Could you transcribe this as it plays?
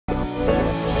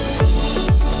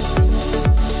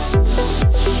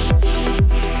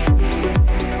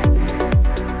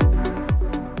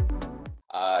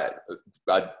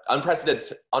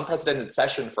unprecedented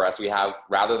session for us. We have,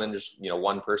 rather than just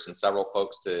one person, several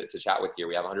folks to chat with here.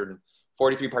 We have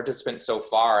 143 participants so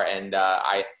far, and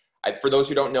I for those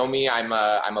who don't know me, I'm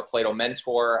a Plato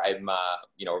mentor. I'm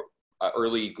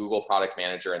early Google product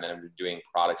manager, and then I'm doing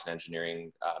product and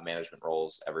engineering management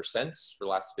roles ever since for the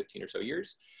last 15 or so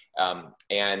years.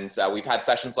 And we've had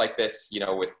sessions like this,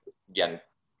 with, again,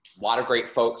 a lot of great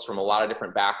folks from a lot of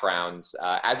different backgrounds.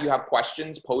 As you have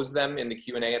questions, pose them in the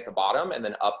Q&A at the bottom, and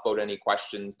then upvote any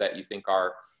questions that you think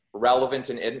are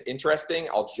relevant and interesting.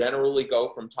 I'll generally go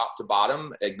from top to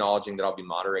bottom, acknowledging that I'll be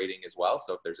moderating as well.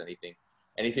 So if there's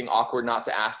anything awkward not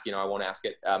to ask, I won't ask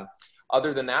it.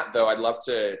 Other than that, though, I'd love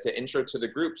to intro to the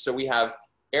group. So we have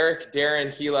Eric,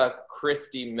 Darren, Gila,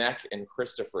 Christy, Mech, and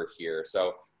Christopher here.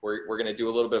 So we're going to do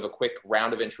a little bit of a quick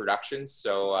round of introductions.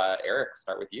 So Eric,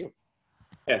 start with you.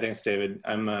 Yeah, thanks, David.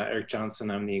 I'm Eric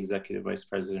Johnson. I'm the Executive Vice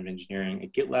President of Engineering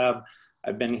at GitLab.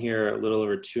 I've been here a little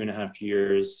over 2.5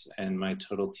 years, and my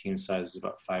total team size is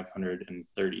about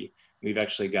 530. We've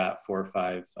actually got 4 or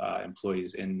 5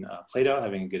 employees in Plato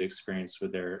having a good experience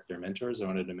with their mentors. I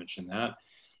wanted to mention that.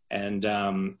 And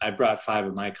I brought 5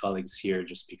 of my colleagues here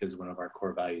just because one of our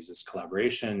core values is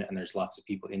collaboration, and there's lots of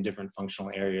people in different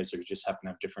functional areas who just happen to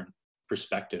have different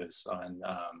perspectives on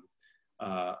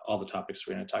all the topics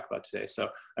we're going to talk about today. So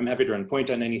I'm happy to run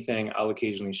point on anything. I'll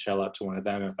occasionally shell out to one of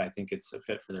them if I think it's a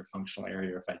fit for their functional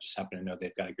area, or if I just happen to know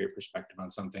they've got a great perspective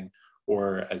on something.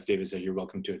 Or as David said, you're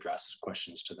welcome to address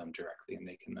questions to them directly, and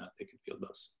they can field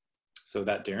those. So with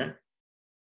that, Darren.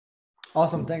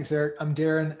 Awesome. Thanks, Eric. I'm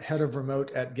Darren, head of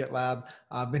remote at GitLab.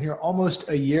 I've been here almost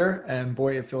a year, and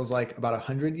boy, it feels like about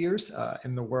 100 years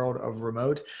in the world of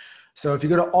remote. So if you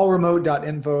go to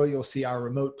allremote.info, you'll see our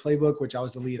remote playbook, which I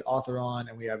was the lead author on,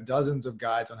 and we have dozens of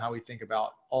guides on how we think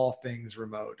about all things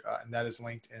remote. And that is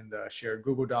linked in the shared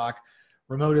Google Doc.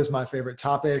 Remote is my favorite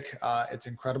topic. It's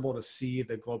incredible to see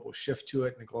the global shift to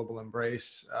it and the global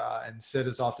embrace. And Sid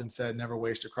has often said, never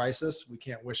waste a crisis. We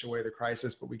can't wish away the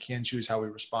crisis, but we can choose how we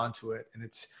respond to it. And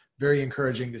it's very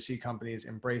encouraging to see companies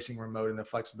embracing remote and the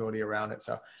flexibility around it.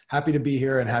 So happy to be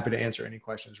here and happy to answer any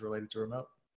questions related to remote.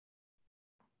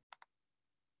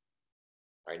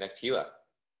 All right, next, Gila.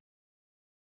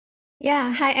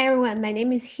 Yeah, hi everyone. My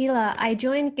name is Gila. I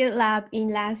joined GitLab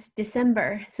in last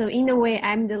December. So in a way,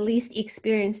 I'm the least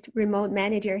experienced remote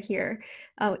manager here.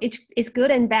 It's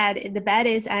good and bad. The bad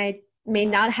is I may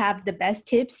not have the best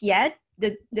tips yet.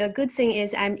 The good thing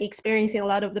is I'm experiencing a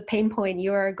lot of the pain point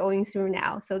you are going through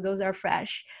now. So those are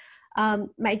fresh.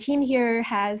 My team here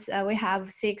we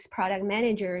have 6 product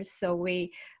managers. So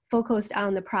we focused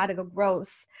on the product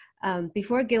growth.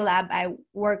 Before GitLab, I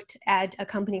worked at a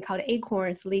company called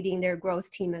Acorns, leading their growth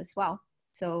team as well.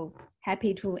 So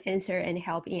happy to answer and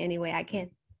help in any way I can.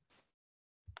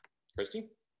 Christy?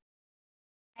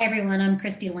 Hi everyone, I'm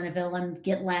Christy Linneville. I'm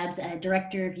GitLab's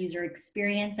Director of User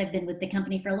Experience. I've been with the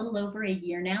company for a little over a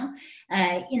year now.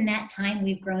 In that time,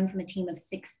 we've grown from a team of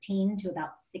 16 to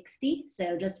about 60.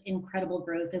 So just incredible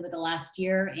growth over the last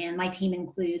year. And my team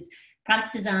includes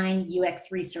product design,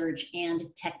 UX research, and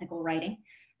technical writing.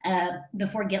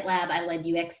 Before GitLab, I led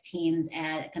UX teams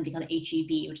at a company called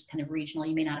HEB, which is kind of regional.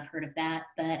 You may not have heard of that,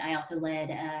 but I also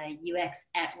led UX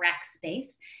at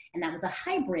Rackspace, and that was a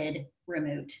hybrid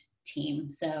remote team.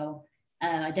 So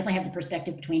I definitely have the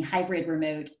perspective between hybrid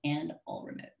remote and all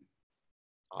remote.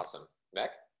 Awesome. Mech?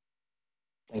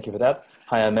 Thank you for that.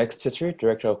 Hi, I'm Max Titchery,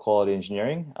 Director of Quality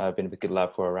Engineering. I've been with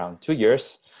GitLab for around 2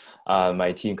 years.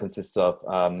 My team consists of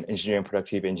engineering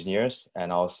productivity engineers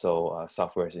and also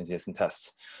software engineers and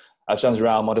tests. I've jumped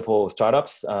around multiple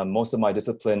startups. Most of my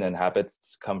discipline and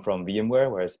habits come from VMware,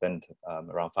 where I spent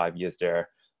around 5 years there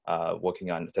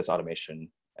working on test automation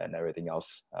and everything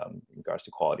else in regards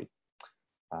to quality.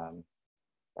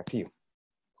 Back to you.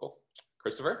 Cool.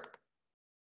 Christopher?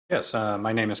 Yes,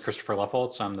 my name is Christopher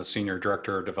Leffoltz. I'm the Senior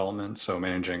Director of Development, so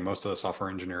managing most of the software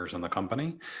engineers in the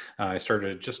company. I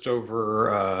started just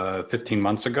over 15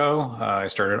 months ago. I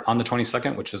started on the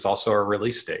 22nd, which is also our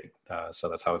release date, so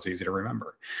that's how it's easy to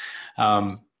remember.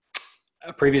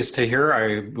 Previous to here,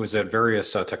 I was at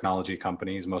various technology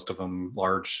companies, most of them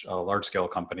large-scale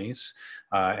companies,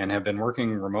 and have been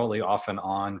working remotely off and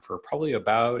on for probably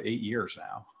about 8 years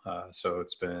now. So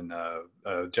it's been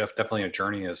definitely a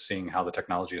journey as seeing how the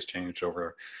technology has changed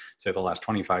over, say, the last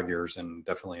 25 years, and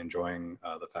definitely enjoying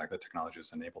the fact that technology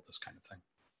has enabled this kind of thing.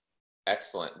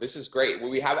 Excellent. This is great.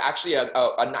 We have actually a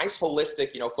nice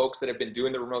holistic, folks that have been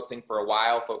doing the remote thing for a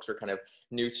while. Folks are kind of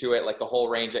new to it, like the whole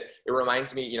range. It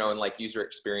reminds me, in like user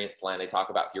experience land, they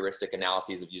talk about heuristic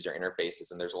analyses of user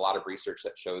interfaces. And there's a lot of research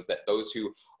that shows that those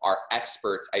who are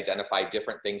experts identify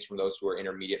different things from those who are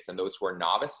intermediates and those who are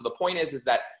novice. So the point is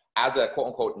that as a quote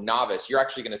unquote novice, you're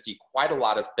actually going to see quite a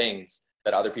lot of things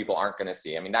that other people aren't going to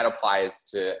see. I mean, that applies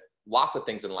to lots of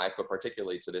things in life, but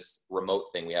particularly to this remote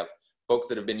thing. We have folks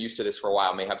that have been used to this for a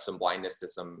while may have some blindness to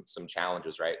some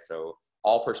challenges, right? So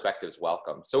all perspectives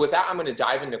welcome. So with that, I'm going to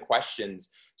dive into questions.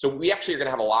 So we actually are going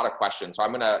to have a lot of questions. So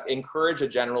I'm going to encourage a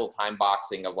general time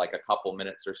boxing of like a couple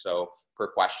minutes or so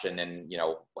per question, and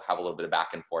we'll have a little bit of back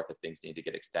and forth if things need to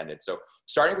get extended. So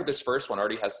starting with this first one,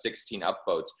 already has 16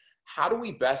 upvotes. How do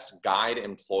we best guide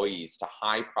employees to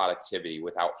high productivity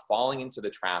without falling into the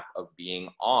trap of being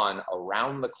on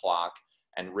around the clock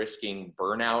and risking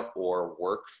burnout or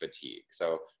work fatigue?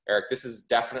 So Eric, this is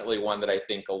definitely one that I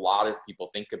think a lot of people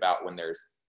think about when there's,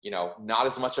 not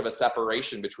as much of a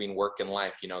separation between work and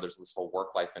life. There's this whole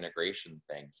work-life integration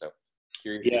thing. So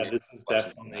curious. Yeah, this is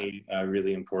definitely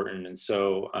really important. And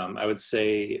so I would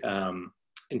say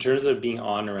in terms of being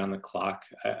on around the clock,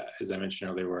 as I mentioned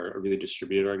earlier, we're a really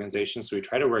distributed organization. So we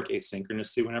try to work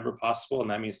asynchronously whenever possible. And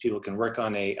that means people can work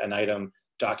on an item,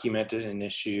 document it in an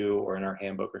issue or in our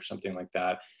handbook or something like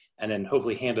that, and then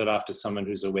hopefully hand it off to someone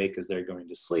who's awake as they're going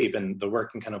to sleep. And the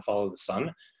work can kind of follow the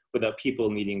sun without people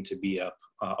needing to be up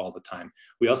all the time.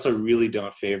 We also really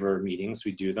don't favor meetings.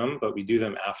 We do them, but we do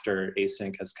them after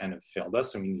async has kind of failed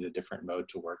us and we need a different mode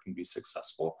to work and be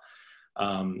successful.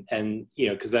 And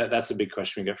because that's a big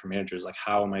question we get from managers, like,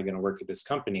 how am I going to work at this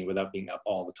company without being up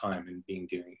all the time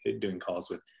and doing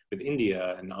calls with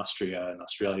India and Austria and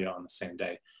Australia on the same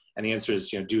day? And the answer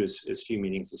is, do as few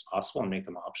meetings as possible and make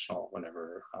them optional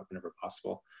whenever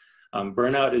possible.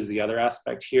 Burnout is the other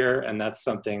aspect here, and that's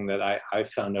something that I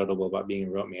found notable about being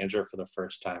a remote manager for the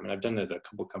first time, and I've done it at a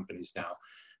couple companies now.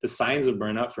 The signs of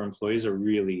burnout for employees are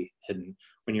really hidden.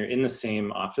 When you're in the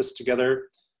same office together,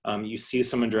 you see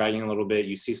someone dragging a little bit,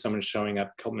 you see someone showing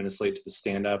up a couple minutes late to the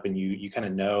stand-up, and you kind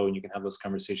of know, and you can have those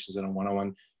conversations in a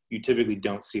one-on-one. You typically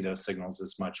don't see those signals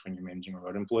as much when you're managing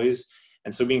remote employees.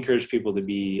 And so we encourage people to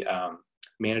be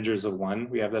managers of one.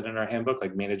 We have that in our handbook,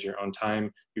 like manage your own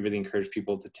time. We really encourage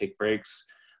people to take breaks.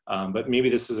 But maybe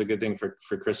this is a good thing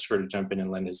for Christopher to jump in and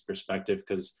lend his perspective,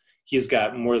 because he's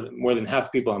got more than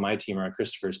half people on my team are on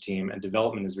Christopher's team, and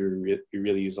development is we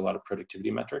really use a lot of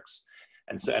productivity metrics.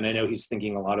 And I know he's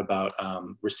thinking a lot about,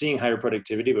 we're seeing higher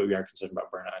productivity, but we are concerned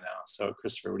about burnout now. So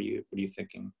Christopher, what are you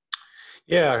thinking?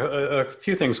 Yeah, a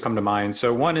few things come to mind.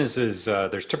 So one is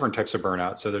there's different types of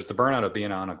burnout. So there's the burnout of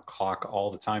being on a clock all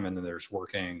the time, and then there's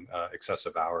working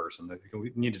excessive hours, and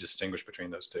we need to distinguish between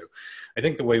those two. I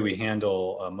think the way we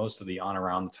handle most of the on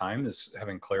around the time is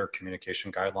having clear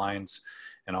communication guidelines,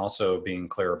 and also being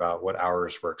clear about what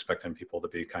hours we're expecting people to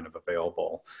be kind of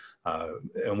available.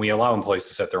 And we allow employees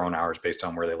to set their own hours based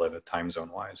on where they live at time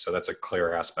zone wise. So that's a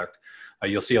clear aspect.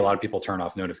 You'll see a lot of people turn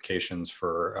off notifications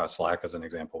for Slack as an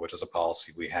example, which is a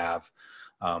policy we have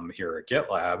here at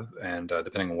GitLab. And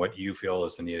depending on what you feel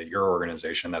is the need of your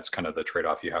organization, that's kind of the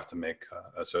trade-off you have to make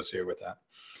associated with that.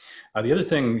 The other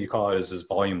thing you call it is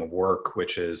volume of work,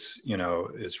 which is,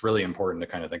 is really important to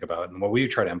kind of think about. And what we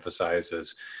try to emphasize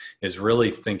is really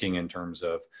thinking in terms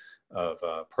of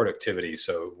productivity.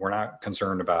 So we're not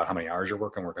concerned about how many hours you're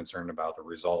working, we're concerned about the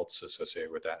results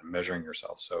associated with that and measuring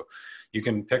yourself. So you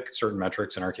can pick certain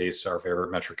metrics. In our case, our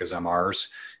favorite metric is MRs,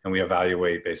 and we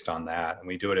evaluate based on that. And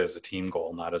we do it as a team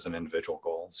goal, not as an individual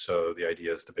goal. So the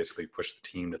idea is to basically push the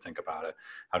team to think about it,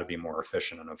 how to be more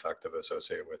efficient and effective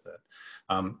associated with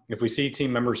it. If we see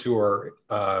team members who are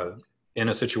in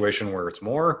a situation where it's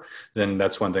more, then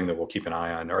that's one thing that we'll keep an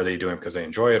eye on. Are they doing it because they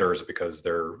enjoy it, or is it because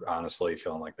they're honestly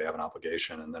feeling like they have an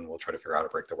obligation? And then we'll try to figure out how to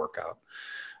break the work out.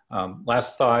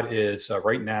 Last thought is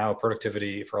right now,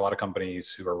 productivity for a lot of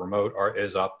companies who are remote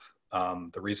is up.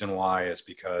 The reason why is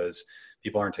because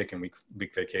people aren't taking week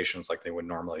vacations like they would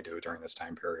normally do during this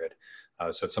time period.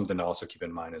 So it's something to also keep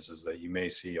in mind is that you may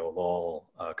see a lull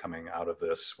coming out of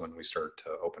this when we start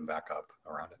to open back up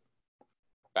around it.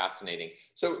 Fascinating.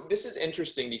 So this is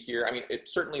interesting to hear. I mean, it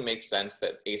certainly makes sense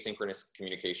that asynchronous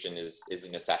communication is a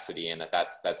necessity, and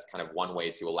that's kind of one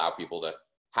way to allow people to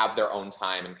have their own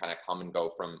time and kind of come and go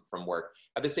from work.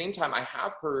 At the same time, I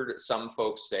have heard some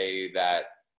folks say that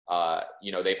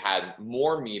they've had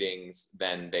more meetings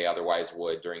than they otherwise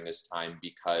would during this time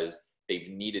because they've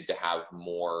needed to have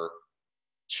more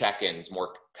check-ins,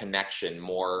 more connection,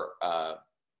 more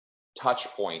touch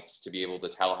points to be able to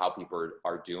tell how people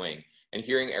are doing. And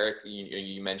hearing Eric,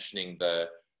 you mentioning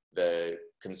the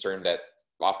concern that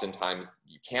oftentimes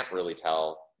you can't really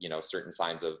tell, certain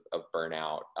signs of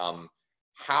burnout.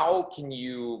 How can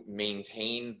you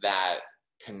maintain that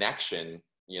connection,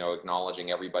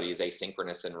 acknowledging everybody is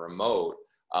asynchronous and remote,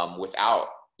 without,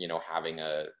 having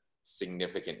a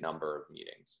significant number of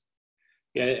meetings?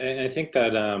 Yeah, and I think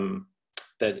that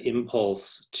that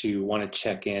impulse to want to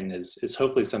check in is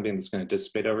hopefully something that's going to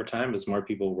dissipate over time as more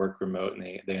people work remote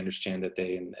and they understand that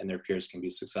they and their peers can be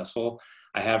successful.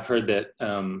 I have heard that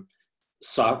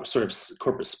sort of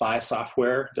corporate spy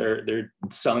software, they're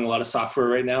selling a lot of software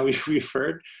right now. We've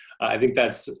heard. I think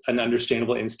that's an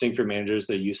understandable instinct for managers.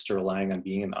 They're used to relying on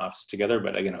being in the office together,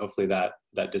 but again, hopefully that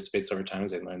dissipates over time as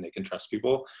they learn they can trust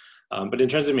people. But in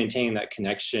terms of maintaining that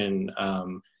connection,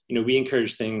 we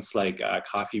encourage things like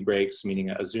coffee breaks,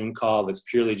 meaning a Zoom call that's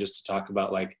purely just to talk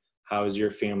about like, how is your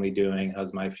family doing?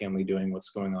 How's my family doing? What's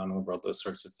going on in the world? Those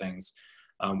sorts of things.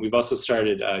 We've also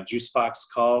started juice box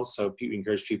calls. So we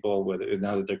encourage people,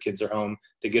 now that their kids are home,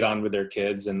 to get on with their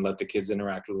kids and let the kids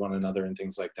interact with one another and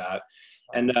things like that.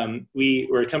 And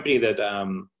we're a company that,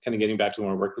 kind of getting back to the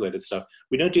more work-related stuff,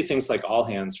 we don't do things like all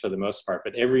hands for the most part,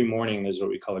 but every morning there's what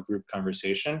we call a group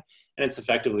conversation. And it's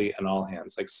effectively an all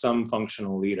hands, like some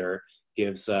functional leader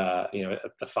gives a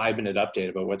 5-minute update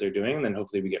about what they're doing. And then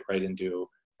hopefully we get right into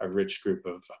a rich group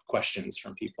of questions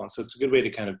from people. And so it's a good way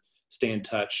to kind of stay in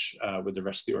touch with the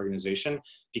rest of the organization,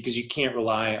 because you can't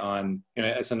rely on,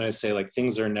 I sometimes say, like,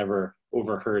 things are never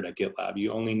overheard at GitLab.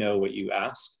 You only know what you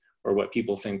ask or what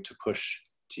people think to push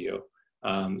to you.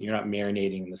 You're not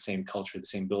marinating in the same culture, the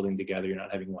same building together. You're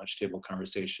not having lunch table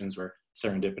conversations where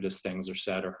serendipitous things are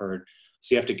said or heard.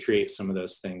 So you have to create some of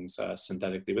those things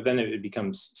synthetically, but then it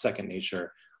becomes second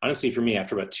nature. Honestly, for me,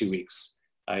 after about 2 weeks,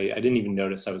 I didn't even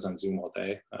notice I was on Zoom all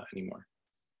day anymore.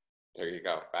 There you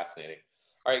go. Fascinating.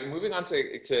 All right, moving on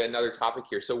to another topic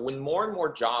here. So when more and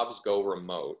more jobs go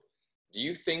remote, do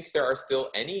you think there are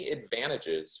still any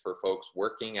advantages for folks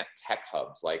working at tech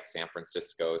hubs like San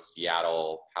Francisco,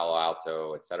 Seattle, Palo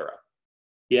Alto, et cetera?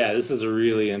 Yeah, this is a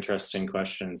really interesting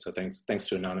question. So thanks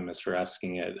to Anonymous for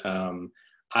asking it.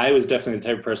 I was definitely the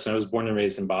type of person, I was born and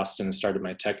raised in Boston and started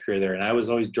my tech career there. And I was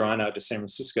always drawn out to San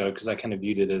Francisco because I kind of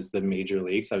viewed it as the major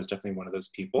leagues. I was definitely one of those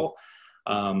people.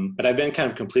 But I've been kind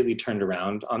of completely turned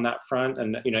around on that front.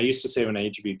 And, I used to say when I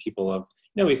interviewed people of,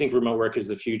 we think remote work is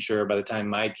the future. By the time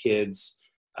my kids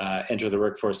enter the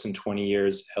workforce in 20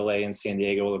 years, LA and San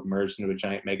Diego will have merged into a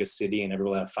giant mega city and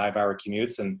everyone will have 5-hour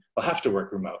commutes and we'll have to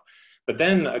work remote. But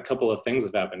then a couple of things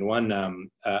have happened. One,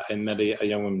 I met a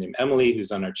young woman named Emily,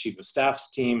 who's on our chief of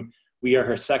staff's team. We are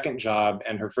her second job,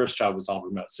 and her first job was all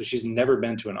remote. So she's never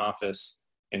been to an office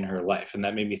in her life. And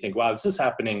that made me think, wow, this is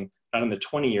happening not in the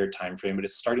 20-year time frame, but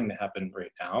it's starting to happen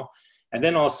right now. And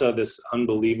then also this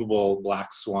unbelievable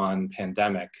black swan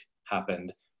pandemic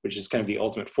happened, which is kind of the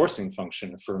ultimate forcing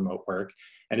function for remote work.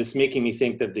 And it's making me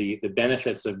think that the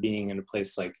benefits of being in a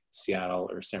place like Seattle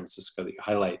or San Francisco that you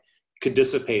highlight could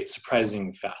dissipate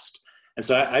surprisingly fast. And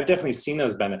so I've definitely seen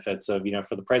those benefits of,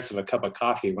 for the price of a cup of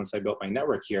coffee, once I built my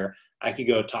network here, I could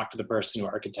go talk to the person who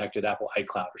architected Apple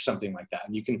iCloud or something like that.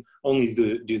 And you can only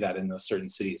do that in those certain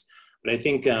cities. But I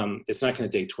think it's not going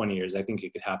to take 20 years. I think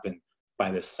it could happen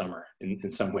by this summer in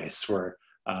some ways where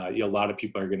a lot of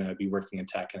people are going to be working in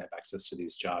tech and have access to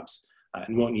these jobs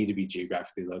and won't need to be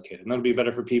geographically located. And that'll be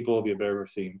better for people, it'll be better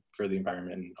for the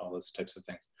environment and all those types of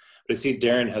things. But I see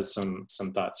Darren has some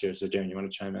thoughts here. So Darren, you want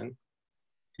to chime in?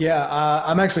 Yeah,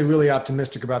 I'm actually really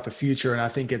optimistic about the future, and I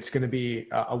think it's going to be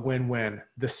a win-win.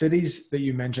 The cities that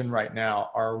you mentioned right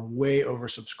now are way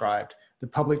oversubscribed. The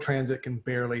public transit can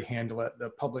barely handle it.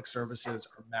 The public services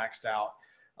are maxed out.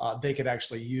 They could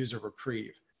actually use a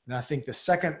reprieve. And I think the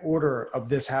second order of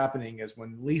this happening is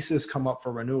when leases come up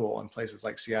for renewal in places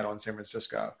like Seattle and San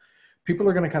Francisco, people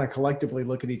are going to kind of collectively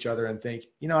look at each other and think,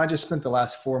 I just spent the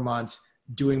last 4 months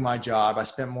doing my job. I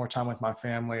spent more time with my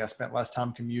family. I spent less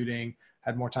time commuting,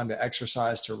 had more time to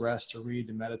exercise, to rest, to read,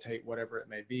 to meditate, whatever it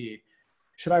may be.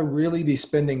 Should I really be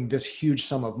spending this huge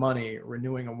sum of money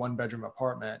renewing a 1-bedroom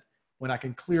apartment when I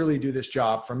can clearly do this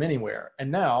job from anywhere?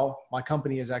 And now my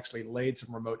company has actually laid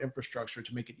some remote infrastructure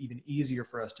to make it even easier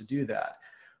for us to do that.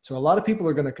 So a lot of people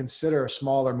are going to consider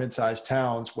smaller mid-sized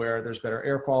towns where there's better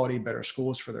air quality, better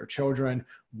schools for their children,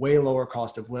 way lower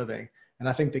cost of living. And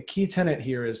I think the key tenet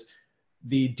here is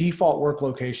the default work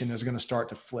location is going to start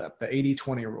to flip, the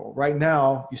 80-20 rule. Right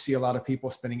now, you see a lot of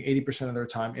people spending 80% of their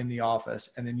time in the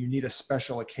office, and then you need a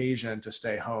special occasion to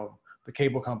stay home. The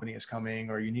cable company is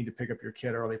coming, or you need to pick up your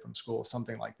kid early from school,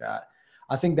 something like that.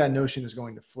 I think that notion is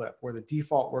going to flip, where the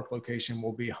default work location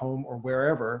will be home or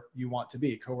wherever you want to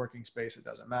be, co-working space, it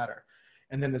doesn't matter.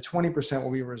 And then the 20%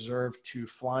 will be reserved to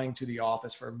flying to the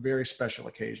office for a very special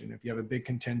occasion. If you have a big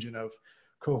contingent of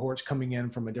cohorts coming in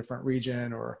from a different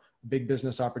region or a big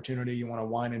business opportunity, you want to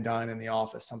wine and dine in the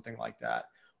office, something like that.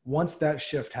 Once that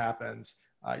shift happens,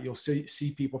 you'll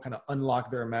see people kind of unlock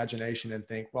their imagination and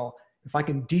think, well, if I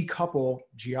can decouple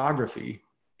geography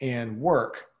and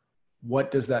work,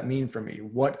 what does that mean for me?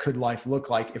 What could life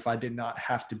look like if I did not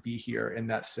have to be here in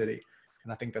that city?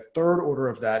 And I think the third order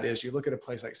of that is you look at a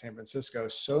place like San Francisco,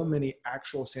 so many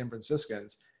actual San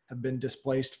Franciscans have been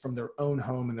displaced from their own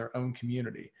home and their own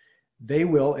community. They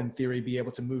will, in theory, be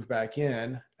able to move back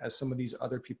in as some of these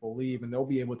other people leave, and they'll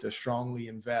be able to strongly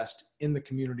invest in the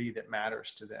community that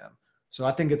matters to them. So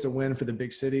I think it's a win for the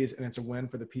big cities, and it's a win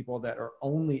for the people that are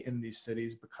only in these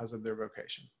cities because of their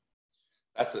vocation.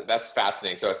 That's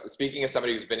fascinating. So speaking as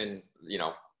somebody who's been in,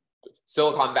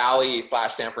 Silicon Valley /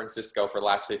 San Francisco for the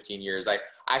last 15 years, I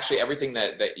actually, everything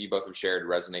that you both have shared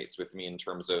resonates with me in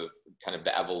terms of kind of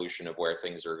the evolution of where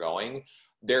things are going.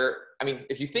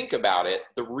 If you think about it,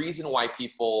 the reason why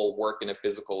people work in a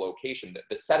physical location,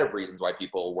 the set of reasons why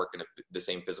people work in the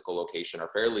same physical location are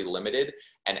fairly limited.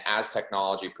 And as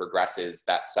technology progresses,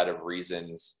 that set of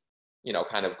reasons,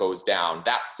 kind of goes down.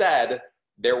 That said,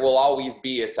 there will always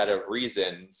be a set of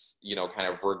reasons, kind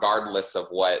of regardless of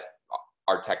what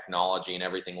our technology and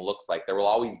everything looks like. There will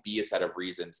always be a set of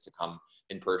reasons to come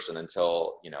in person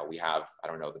until, we have, I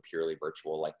don't know, the purely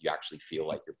virtual, like you actually feel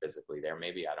like you're physically there,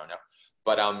 maybe, I don't know.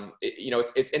 But,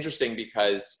 it's interesting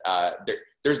because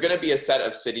there's going to be a set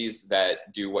of cities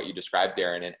that do what you described,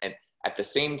 Darren. And at the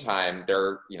same time, there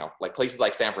are, like places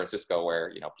like San Francisco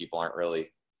where, people aren't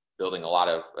really building a lot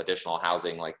of additional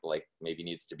housing like maybe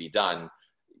needs to be done.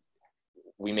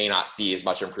 We may not see as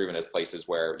much improvement as places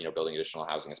where, building additional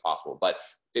housing is possible. But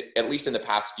at least in the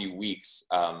past few weeks,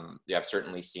 I've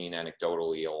certainly seen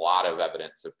anecdotally a lot of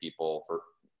evidence of people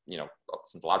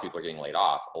since a lot of people are getting laid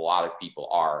off, a lot of people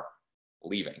are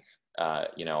leaving,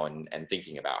 and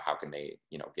thinking about how can they,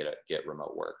 get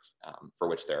remote work, for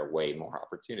which there are way more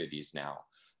opportunities now,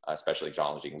 especially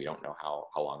acknowledging we don't know how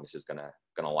long this is gonna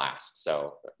last.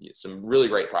 So some really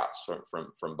great thoughts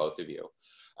from both of you.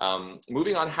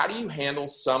 Moving on, how do you handle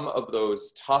some of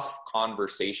those tough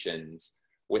conversations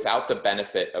without the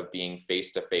benefit of being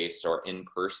face-to-face or in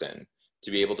person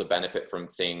to be able to benefit from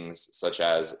things such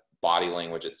as body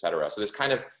language, et cetera? So this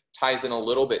kind of ties in a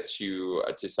little bit to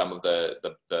some of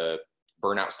the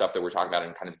burnout stuff that we're talking about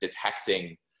and kind of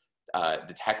detecting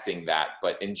that.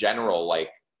 But in general,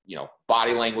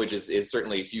 body language is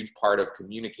certainly a huge part of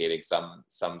communicating.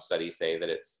 Some studies say that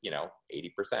it's,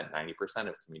 80%, 90%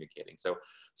 of communicating. So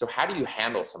how do you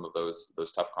handle some of those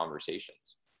tough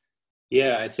conversations?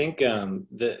 Yeah, I think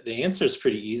the answer is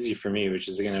pretty easy for me, which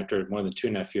is, again, after more than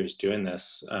 2.5 years doing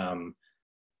this,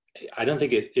 I don't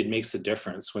think it makes a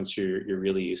difference once you're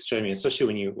really used to it. I mean,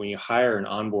 especially when you hire and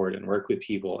onboard and work with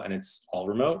people and it's all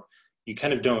remote, you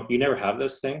kind of you never have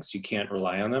those things. You can't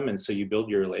rely on them. And so you build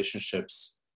your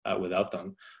relationships without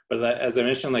them. But as I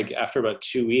mentioned, after about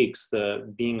 2 weeks,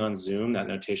 the being on Zoom, that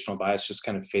notational bias just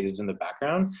kind of faded in the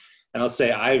background. And I'll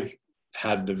say I've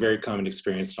had the very common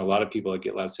experience, and a lot of people at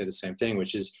GitLab say the same thing,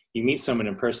 which is you meet someone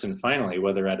in person finally,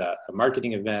 whether at a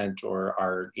marketing event or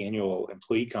our annual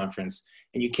employee conference,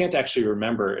 and you can't actually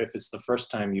remember if it's the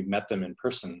first time you've met them in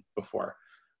person before.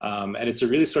 And it's a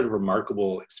really sort of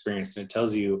remarkable experience, and it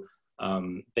tells you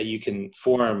that you can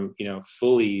form,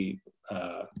 fully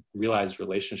realized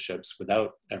relationships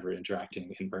without ever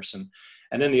interacting in person.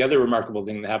 And then the other remarkable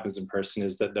thing that happens in person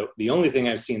is that the only thing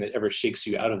I've seen that ever shakes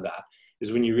you out of that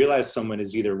is when you realize someone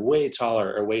is either way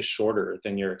taller or way shorter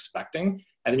than you're expecting.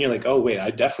 And then you're like, oh, wait,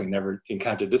 I definitely never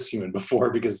encountered this human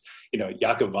before because,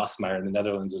 Jacob Vosmeyer in the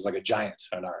Netherlands is like a giant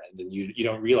on our end. And you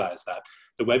don't realize that.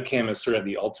 The webcam is sort of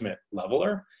the ultimate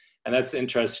leveler. And that's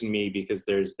interesting to me because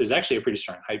there's actually a pretty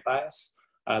strong height bias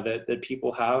that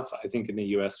people have. I think in the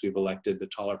US, we've elected the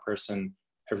taller person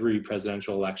every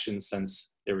presidential election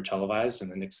since they were televised in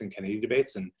the Nixon-Kennedy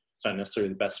debates. And it's not necessarily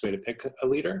the best way to pick a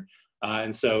leader.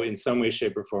 And so in some way,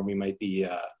 shape, or form, we might be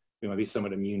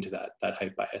somewhat immune to that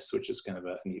height bias, which is kind of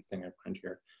a neat thing I print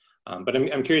here. But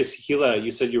I'm curious, Gila,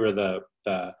 you said you were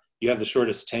you have the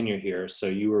shortest tenure here, so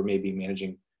you were maybe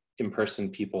managing in-person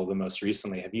people the most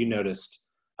recently. Have you noticed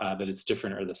that it's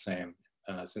different or the same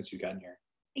since you've gotten here?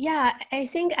 Yeah, I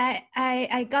think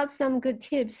I got some good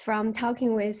tips from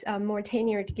talking with more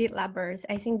tenured GitLabbers.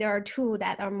 I think there are two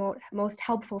that are most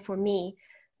helpful for me.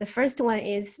 The first one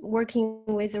is working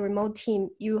with a remote team.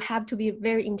 You have to be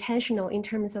very intentional in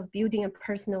terms of building a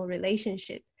personal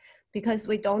relationship because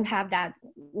we don't have that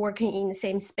working in the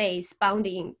same space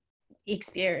bonding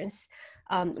experience.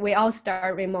 We all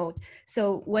start remote.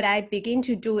 So what I begin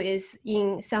to do is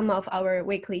in some of our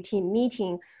weekly team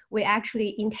meeting, we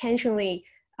actually intentionally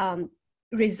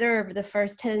reserve the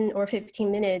first 10 or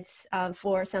 15 minutes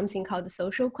for something called the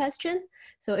social question.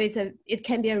 So it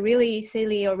can be a really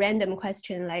silly or random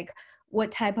question like, what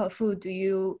type of food do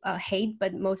you hate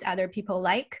but most other people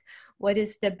like? What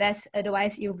is the best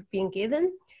advice you've been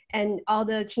given? And all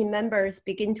the team members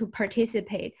begin to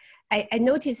participate. I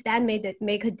noticed that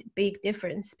make a big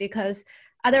difference, because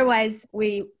otherwise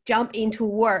we jump into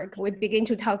work, we begin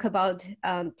to talk about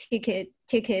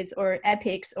tickets or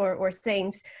epics or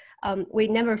things. We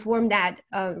never form that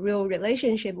real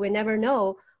relationship. We never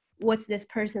know what's this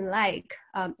person like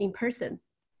in person.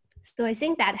 So I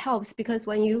think that helps, because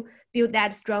when you build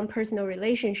that strong personal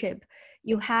relationship,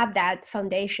 you have that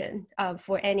foundation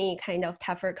for any kind of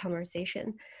tougher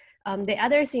conversation. The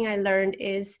other thing I learned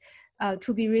is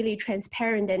to be really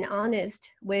transparent and honest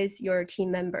with your team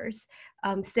members.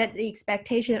 Set the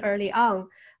expectation early on.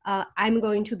 I'm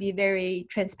going to be very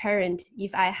transparent.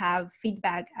 If I have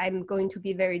feedback, I'm going to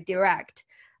be very direct.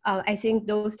 I think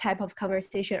those type of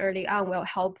conversation early on will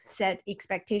help set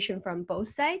expectation from both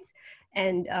sides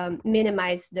and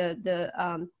minimize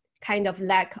the kind of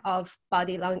lack of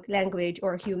body language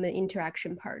or human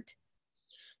interaction part.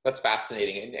 That's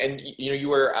fascinating. And you know, you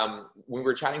were, when we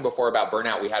were chatting before about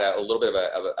burnout, we had a little bit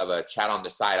of a chat on the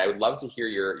side. I would love to hear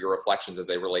your reflections as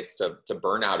they relates to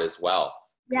burnout as well.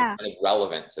 Yeah. It's kind of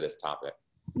relevant to this topic.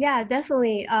 Yeah,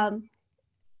 definitely.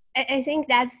 I think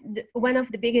that's one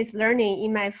of the biggest learning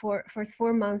in my first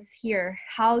 4 months here.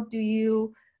 How do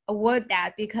you avoid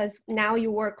that? Because now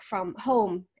you work from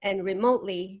home and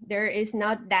remotely, there is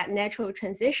not that natural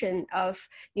transition of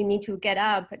you need to get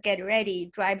up, get ready,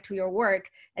 drive to your work,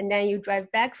 and then you drive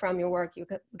back from your work. You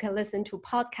can listen to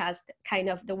podcast, kind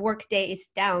of the work day is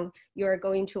down, you're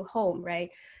going to home, right?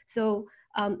 So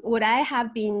what I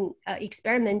have been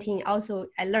experimenting, also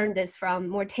I learned this from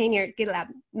more tenured GitLab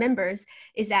members,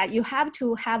 is that you have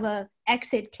to have an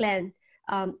exit plan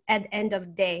at the end of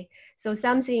the day. So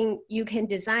something you can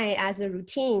design as a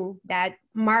routine that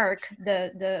mark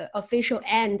the official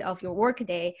end of your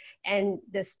workday and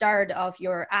the start of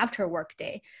your after work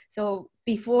day. So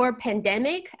before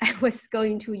pandemic, I was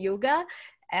going to yoga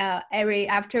every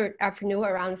afternoon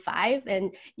around 5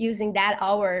 and using that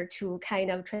hour to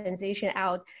kind of transition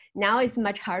out. Now it's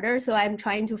much harder. So I'm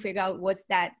trying to figure out what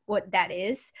that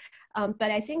is.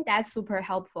 But I think that's super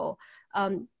helpful.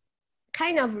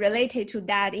 Kind of related to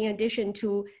that, in addition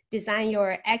to design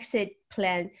your exit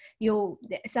plan,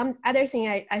 some other thing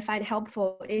I find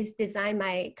helpful is design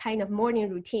my kind of morning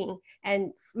routine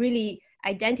and really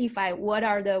identify what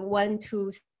are the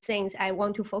 1-2 things I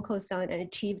want to focus on and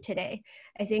achieve today.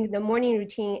 I think the morning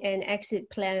routine and exit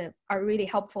plan are really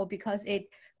helpful because it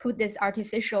put this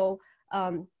artificial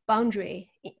boundary,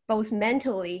 both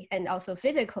mentally and also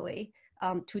physically,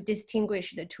 to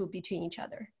distinguish the two between each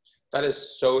other. That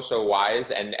is so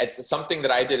wise. And it's something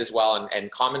that I did as well. And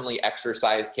commonly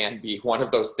exercise can be one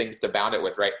of those things to bound it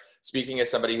with, right? Speaking as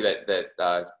somebody that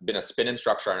has been a spin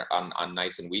instructor on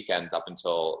nights and weekends up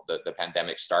until the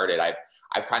pandemic started,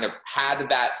 I've kind of had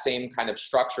that same kind of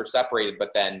structure separated,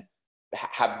 but then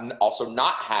have also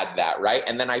not had that, right?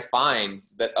 And then I find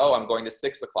that, oh, I'm going to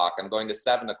 6 o'clock, I'm going to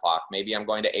 7 o'clock, maybe I'm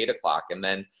going to 8 o'clock. And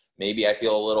then maybe I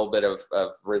feel a little bit of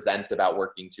resent about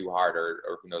working too hard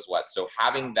or who knows what. So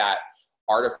having that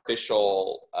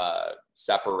artificial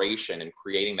separation and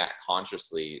creating that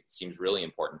consciously seems really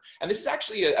important. And this is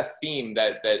actually a theme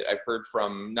that I've heard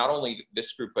from not only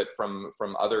this group, but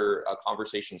from other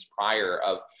conversations prior,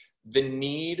 of the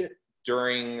need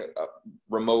during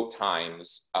remote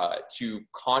times to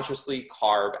consciously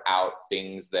carve out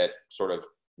things that sort of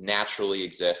naturally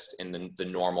exist in the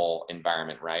normal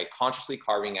environment, right? Consciously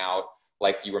carving out,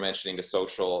 like you were mentioning, the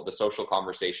social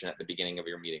conversation at the beginning of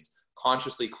your meetings,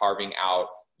 consciously carving out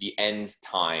the ends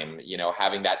time, you know,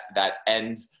 having that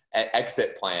ends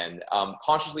exit plan,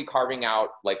 consciously carving out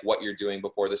like what you're doing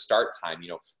before the start time, you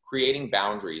know, creating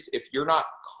boundaries. If you're not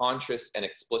conscious and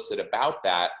explicit about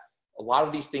that, a lot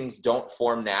of these things don't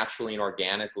form naturally and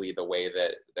organically the way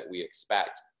that we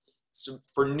expect. So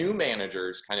for new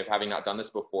managers, kind of having not done this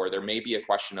before, there may be a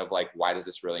question of like, why does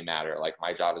this really matter? Like,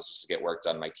 my job is just to get work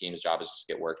done. My team's job is just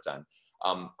to get work done.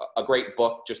 A great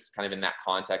book just kind of in that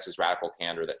context is Radical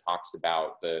Candor, that talks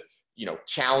about the, you know,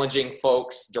 challenging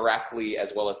folks directly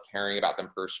as well as caring about them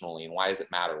personally. And why does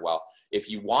it matter? Well, if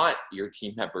you want your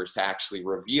team members to actually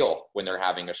reveal when they're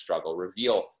having a struggle,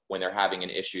 reveal when they're having an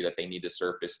issue that they need to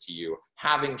surface to you,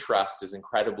 having trust is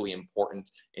incredibly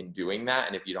important in doing that.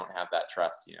 And if you don't have that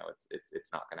trust, you know,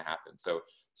 it's not going to happen. So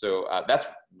that's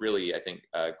really, I think,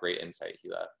 a great insight,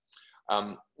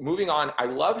 Hila. Moving on, I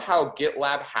love how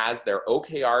GitLab has their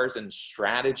OKRs and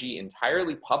strategy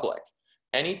entirely public.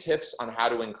 Any tips on how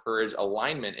to encourage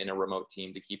alignment in a remote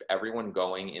team to keep everyone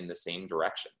going in the same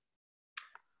direction?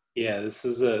 Yeah, this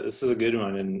is a good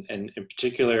one, and in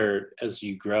particular, as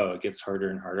you grow, it gets harder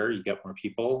and harder. You get more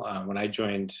people. When I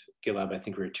joined GitLab, I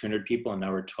think we were 200 people, and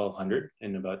now we're 1,200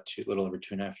 in about little over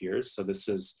 2.5 years. So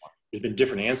there's been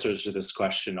different answers to this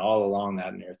question all along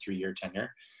that in their 3-year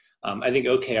tenure. I think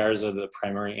OKRs are the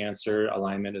primary answer.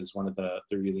 Alignment is one of the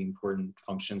really important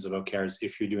functions of OKRs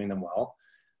if you're doing them well.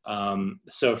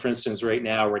 So for instance, right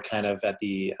now we're kind of at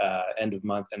the end of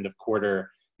month, end of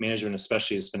quarter. Management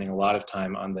especially is spending a lot of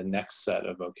time on the next set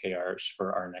of OKRs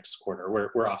for our next quarter.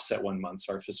 We're offset 1 month,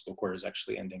 so our fiscal quarter is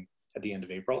actually ending at the end of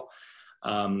April.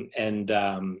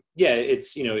 Yeah,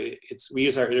 we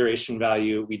use our iteration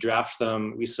value, we draft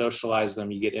them, we socialize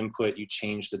them, you get input, you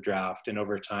change the draft, and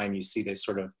over time you see they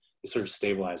sort of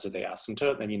stabilize, or they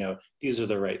asymptote, and these are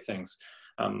the right things.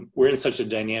 We're in such a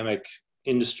dynamic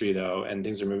industry though, and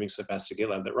things are moving so fast at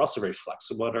GitLab that we're also very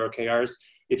flexible at our OKRs.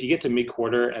 If you get to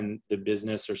mid-quarter and the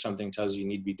business or something tells you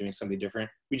need to be doing something different,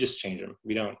 we just change them.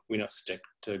 We don't stick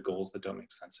to goals that don't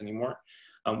make sense anymore.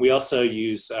 We also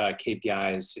use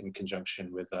KPIs in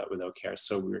conjunction with OKRs.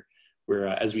 So we're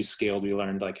as we scaled, we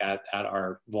learned like at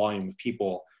our volume of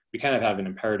people, we kind of have an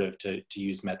imperative to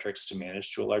use metrics to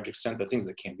manage to a large extent, the things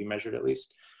that can be measured at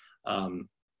least. And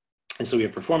so we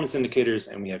have performance indicators,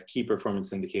 and we have key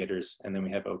performance indicators, and then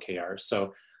we have OKRs.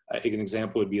 So an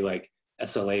example would be like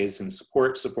SLAs and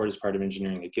support. Support is part of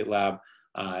engineering at GitLab.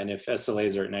 And if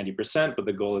SLAs are at 90%, but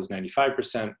the goal is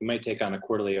 95%, we might take on a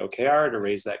quarterly OKR to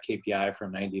raise that KPI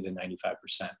from 90 to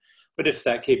 95%. But if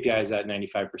that KPI is at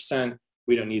 95%,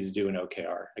 we don't need to do an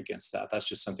OKR against that. That's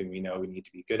just something we know we need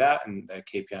to be good at, and that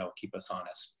KPI will keep us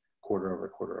honest quarter over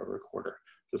quarter over quarter.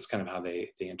 So that's kind of how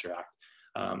they interact.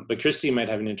 But Christy might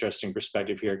have an interesting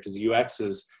perspective here, because UX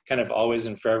is kind of always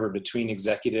and forever between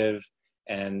executive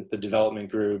and the development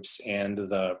groups and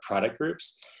the product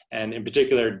groups. And in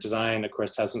particular, design, of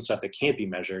course, has some stuff that can't be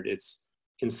measured. It's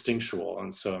instinctual.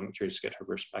 And so I'm curious to get her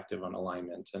perspective on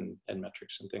alignment and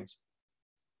metrics and things.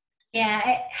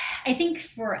 Yeah, I think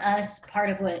for us, part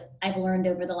of what I've learned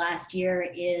over the last year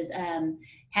is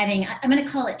having, I'm going to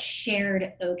call it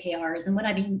shared OKRs. And what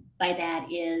I mean by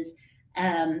that is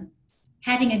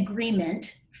having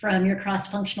agreement from your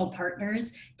cross-functional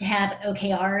partners to have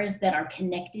OKRs that are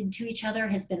connected to each other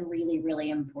has been really, really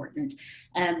important.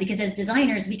 Because as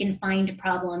designers, we can find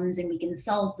problems and we can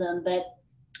solve them, but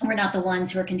we're not the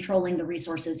ones who are controlling the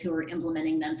resources who are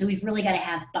implementing them. So we've really got to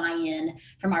have buy-in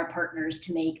from our partners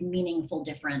to make meaningful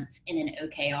difference in an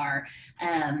OKR.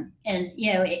 And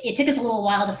it took us a little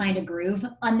while to find a groove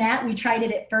on that. We tried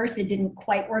it at first. It didn't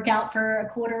quite work out for a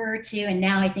quarter or two. And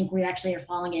now I think we actually are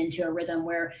falling into a rhythm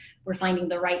where we're finding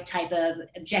the right type of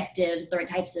objectives, the right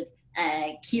types of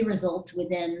key results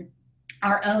within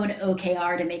our own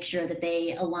OKR to make sure that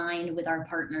they align with our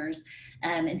partners.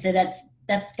 And so that's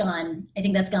gone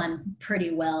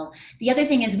pretty well. The other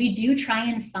thing is we do try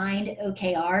and find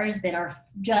OKRs that are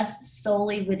just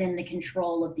solely within the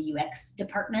control of the UX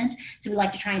department. So we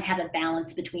like to try and have a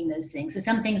balance between those things. So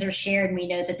some things are shared and we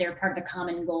know that they're part of a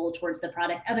common goal towards the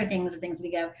product. Other things are things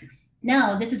we go,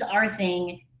 no, this is our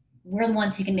thing. We're the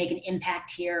ones who can make an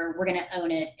impact here. We're going to own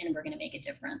it and we're going to make a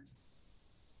difference.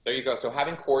 There you go. So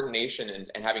having coordination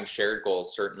and having shared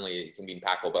goals certainly can be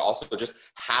impactful, but also just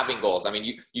having goals. I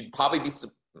mean, you'd probably be,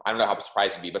 I don't know how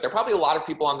surprised you'd be, but there are probably a lot of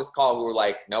people on this call who are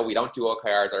like, no, we don't do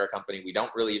OKRs at our company. We don't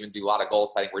really even do a lot of goal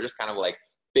setting. We're just kind of like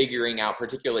figuring out,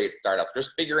 particularly at startups,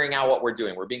 just figuring out what we're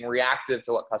doing. We're being reactive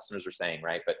to what customers are saying,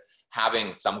 right? But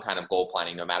having some kind of goal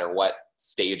planning, no matter what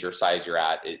stage or size you're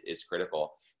at, is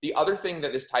critical. The other thing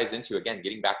that this ties into, again,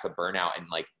 getting back to burnout and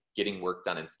like getting work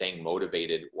done and staying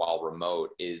motivated while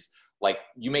remote, is like,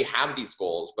 you may have these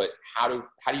goals, but how do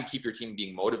you keep your team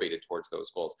being motivated towards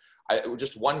those goals?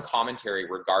 Just one commentary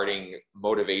regarding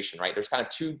motivation, right? There's kind of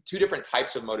two different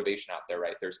types of motivation out there,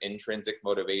 right? There's intrinsic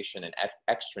motivation and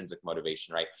extrinsic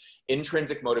motivation, right?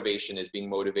 Intrinsic motivation is being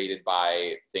motivated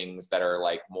by things that are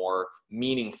like more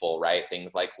meaningful, right?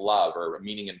 Things like love or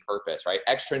meaning and purpose, right?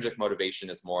 Extrinsic motivation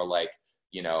is more like,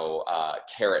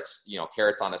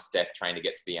 carrots on a stick, trying to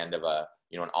get to the end of an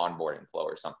onboarding flow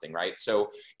or something, right? So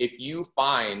if you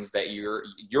find that you're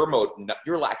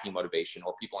lacking motivation,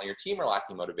 or people on your team are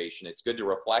lacking motivation, it's good to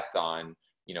reflect on,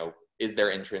 is there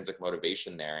intrinsic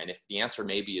motivation there? And if the answer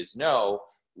maybe is no,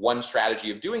 one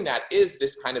strategy of doing that is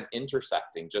this kind of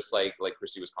intersecting, just like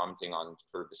Christy was commenting on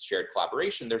for this shared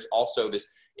collaboration. There's also this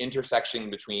intersection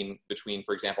between,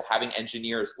 for example, having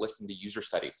engineers listen to user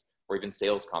studies or even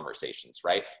sales conversations,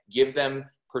 right? Give them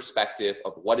perspective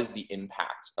of what is the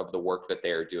impact of the work that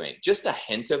they are doing. Just a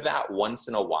hint of that once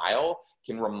in a while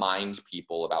can remind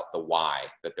people about the why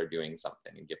that they're doing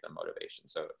something and give them motivation.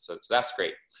 So that's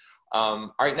great.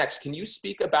 All right, next, can you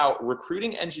speak about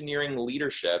recruiting engineering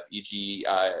leadership, e.g.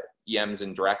 EMs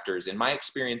and directors? In my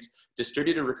experience,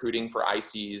 distributed recruiting for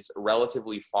ICs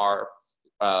relatively far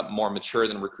more mature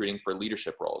than recruiting for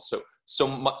leadership roles. So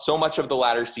much of the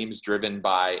latter seems driven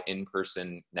by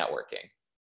in-person networking.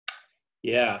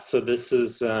 Yeah, so this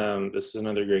is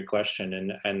another great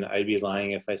question, and I'd be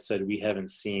lying if I said we haven't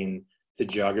seen the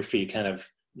geography kind of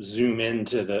zoom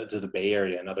into the Bay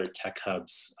Area and other tech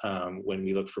hubs when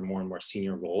we look for more and more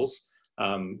senior roles.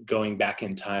 Going back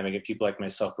in time, again, people like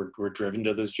myself were driven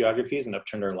to those geographies and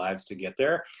upturned our lives to get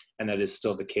there, and that is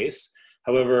still the case.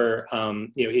 However,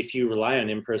 if you rely on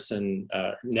in-person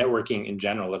networking in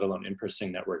general, let alone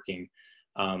in-person networking,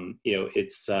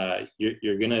 it's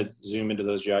you're going to zoom into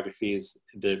those geographies.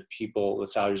 The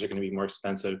salaries are going to be more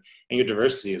expensive, and your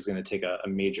diversity is going to take a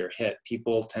major hit.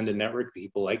 People tend to network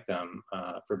people like them,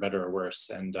 for better or worse,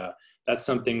 and that's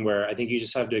something where I think you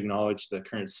just have to acknowledge the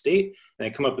current state and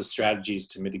then come up with strategies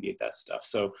to mitigate that stuff.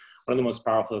 So one of the most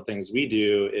powerful things we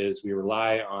do is we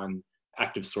rely on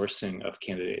active sourcing of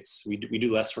candidates. We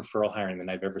do less referral hiring than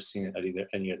I've ever seen at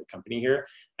any other company here.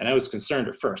 And I was concerned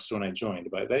at first when I joined,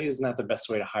 but that is not the best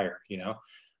way to hire,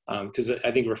 because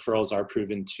I think referrals are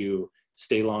proven to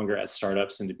stay longer at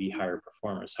startups and to be higher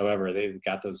performers. However, they've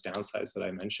got those downsides that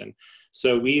I mentioned.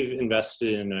 So we've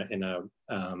invested in a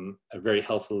very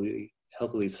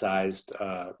healthily sized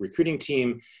recruiting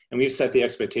team, and we've set the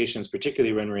expectations,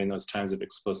 particularly when we're in those times of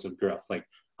explosive growth, like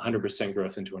 100%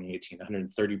 growth in 2018,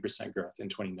 130% growth in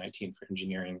 2019 for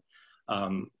engineering.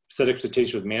 Set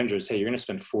expectations with managers, hey, you're going to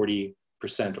spend 40%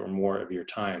 or more of your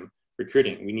time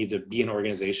recruiting. We need to be an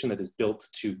organization that is built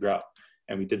to grow,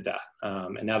 and we did that.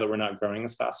 And now that we're not growing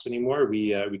as fast anymore,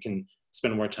 we can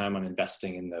spend more time on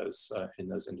investing in those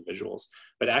individuals.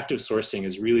 But active sourcing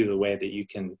is really the way that you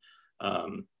can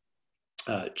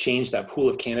change that pool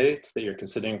of candidates that you're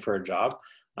considering for a job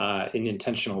in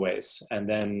intentional ways. And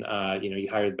then, you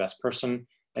hire the best person,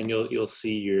 and you'll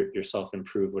see yourself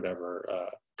improve whatever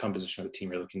composition of the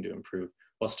team you're looking to improve,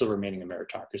 while still remaining a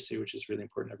meritocracy, which is really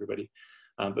important to everybody.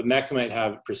 But Mac might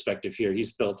have perspective here.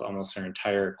 He's built almost our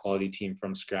entire quality team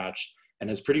from scratch and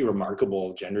has pretty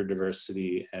remarkable gender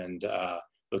diversity and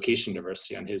location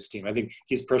diversity on his team. I think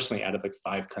he's personally added like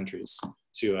 5 countries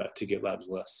to GitLab's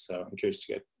list. So I'm curious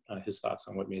to get his thoughts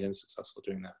on what made him successful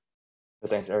doing that.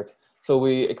 Thanks, Eric. So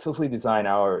we explicitly design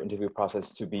our interview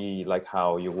process to be like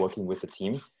how you're working with the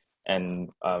team. And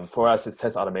for us, it's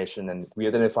test automation. And we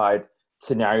identified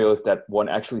scenarios that won't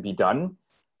actually be done,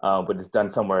 but it's done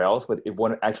somewhere else, but it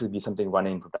won't actually be something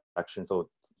running in production. So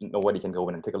nobody can go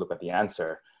in and take a look at the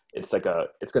answer. It's going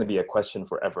to be a question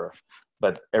forever,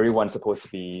 but everyone's supposed to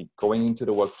be going into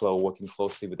the workflow, working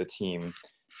closely with the team,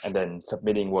 and then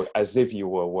submitting work as if you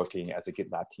were working as a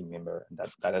GitLab team member. And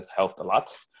that has helped a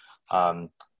lot.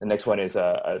 The next one is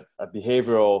a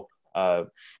behavioral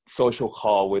social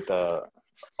call with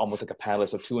almost like a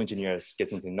panelist of 2 engineers,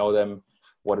 getting to know them.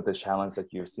 What are the challenges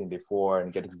that you've seen before,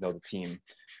 and getting to know the team.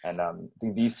 And I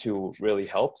think these 2 really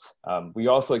helped. We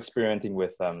also experimenting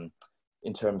with,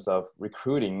 in terms of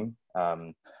recruiting,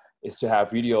 is to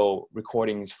have video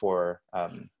recordings for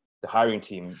the hiring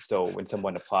team. So when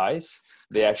someone applies,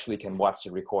 they actually can watch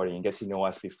the recording and get to know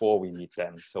us before we meet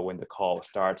them. So when the call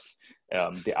starts,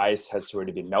 the ice has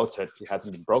already been melted. It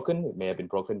hasn't been broken. It may have been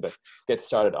broken, but get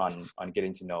started on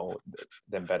getting to know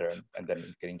them better, and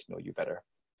then getting to know you better.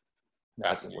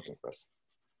 That's working for us.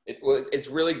 It's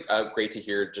really great to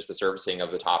hear just the surfacing of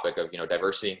the topic of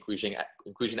diversity, inclusion,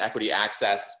 equity,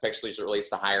 access, especially as it relates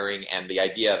to hiring, and the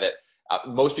idea that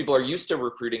most people are used to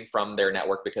recruiting from their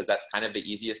network because that's kind of the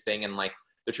easiest thing. And like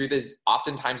the truth is,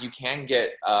 oftentimes you can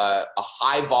get a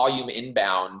high volume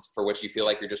inbound for which you feel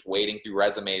like you're just wading through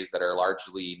resumes that are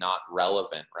largely not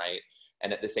relevant, right?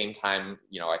 And at the same time,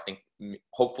 I think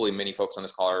hopefully many folks on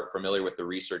this call are familiar with the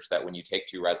research that when you take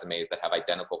 2 resumes that have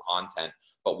identical content,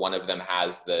 but one of them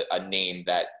has a name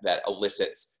that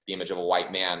elicits the image of a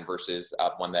white man versus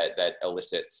one that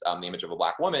elicits the image of a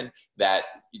black woman, that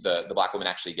the black woman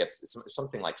actually gets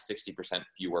something like 60%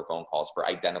 fewer phone calls for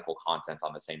identical content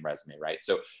on the same resume, right?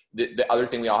 So the other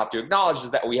thing we all have to acknowledge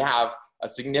is that we have a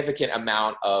significant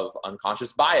amount of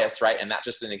unconscious bias, right? And that's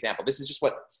just an example. This is just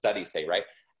what studies say, right?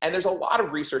 And there's a lot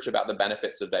of research about the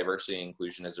benefits of diversity and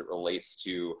inclusion as it relates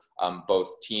to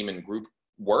both team and group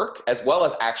work as well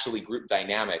as actually group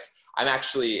dynamics. I'm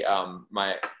actually,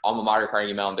 my alma mater,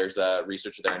 Carnegie Mellon, there's a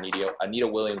researcher there, Anita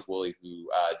Williams-Woolley, who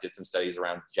did some studies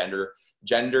around gender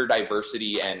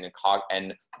diversity and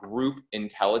group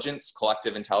intelligence,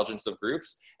 collective intelligence of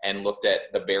groups, and looked at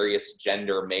the various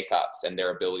gender makeups and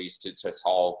their abilities to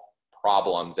solve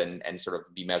problems and sort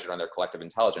of be measured on their collective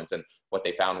intelligence. And what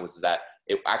they found was that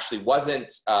it actually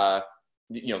wasn't,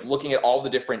 looking at all the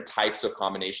different types of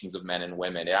combinations of men and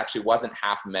women, it actually wasn't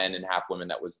half men and half women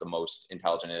that was the most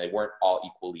intelligent, and they weren't all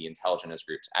equally intelligent as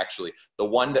groups. Actually, the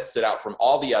one that stood out from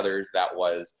all the others that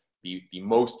was the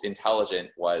most intelligent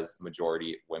was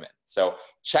majority women. So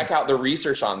check out the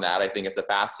research on that. I think it's a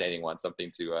fascinating one,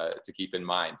 something to keep in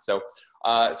mind. So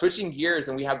switching gears,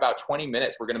 and we have about 20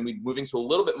 minutes, we're going to be moving to a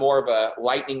little bit more of a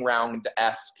lightning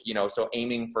round-esque, so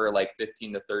aiming for like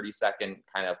 15 to 30 second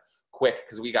kind of quick,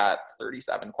 because we got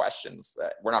 37 questions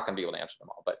that we're not going to be able to answer them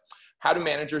all. But how do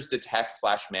managers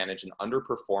detect/manage an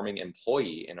underperforming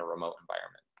employee in a remote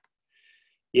environment?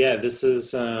 Yeah, this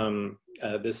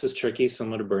is tricky,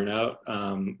 similar to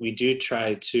burnout. We do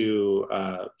try to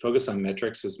focus on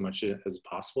metrics as much as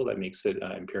possible. That makes it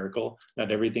empirical. Not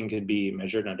everything could be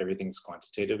measured, not everything's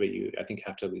quantitative, but you, I think,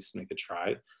 have to at least make a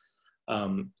try.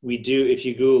 We do, if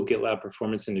you Google GitLab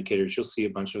performance indicators, you'll see a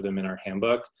bunch of them in our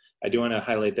handbook. I do want to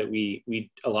highlight that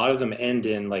a lot of them end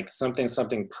in like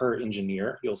something per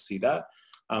engineer. You'll see that.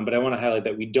 But I want to highlight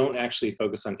that we don't actually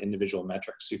focus on individual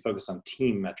metrics. We focus on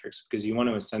team metrics because you want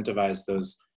to incentivize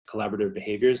those collaborative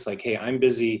behaviors. Like, hey, I'm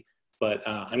busy, but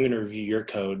I'm going to review your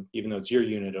code, even though it's your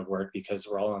unit of work, because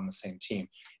we're all on the same team.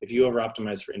 If you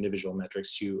over-optimize for individual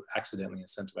metrics, you accidentally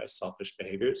incentivize selfish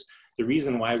behaviors. The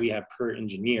reason why we have per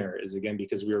engineer is, again,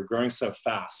 because we were growing so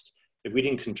fast. If we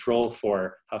didn't control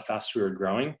for how fast we were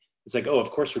growing, it's like, oh,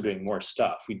 of course we're doing more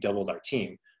stuff. We doubled our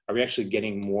team. Are we actually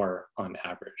getting more on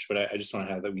average? But I just want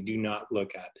to have that we do not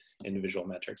look at individual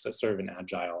metrics. That's sort of an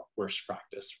agile worst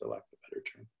practice, for lack of a better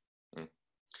term.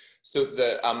 So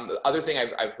the other thing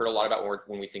I've heard a lot about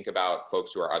when we think about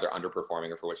folks who are either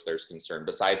underperforming or for which there's concern,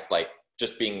 besides like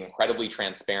just being incredibly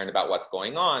transparent about what's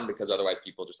going on, because otherwise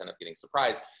people just end up getting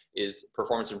surprised, is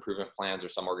performance improvement plans, or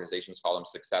some organizations call them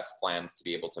success plans, to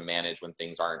be able to manage when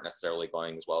things aren't necessarily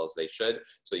going as well as they should.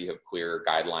 So you have clear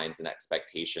guidelines and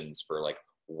expectations for like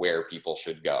where people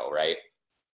should go, right?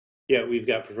 Yeah, we've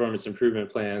got performance improvement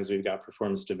plans. We've got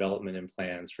performance development and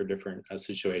plans for different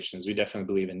situations. We definitely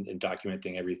believe in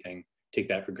documenting everything. Take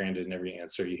that for granted in every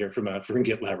answer you hear from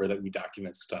GitLab, that we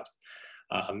document stuff.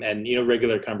 And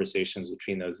regular conversations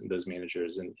between those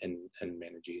managers and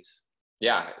managees.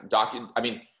 Yeah,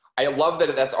 I love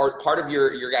that that's part of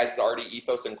your guys' already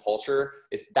ethos and culture.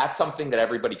 That's something that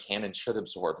everybody can and should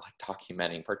absorb, like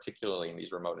documenting, particularly in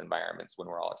these remote environments when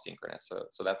we're all asynchronous.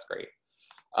 So that's great.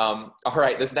 All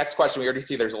right, this next question, we already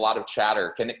see there's a lot of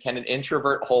chatter. Can an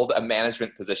introvert hold a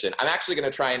management position? I'm actually going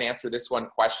to try and answer this one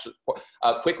question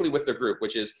quickly with the group,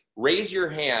 which is raise your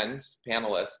hand,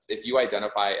 panelists, if you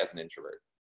identify as an introvert.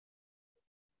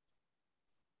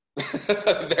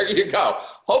 There you go.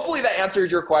 Hopefully that answered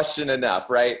your question enough,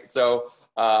 right? So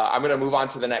I'm going to move on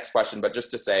to the next question, but just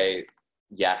to say,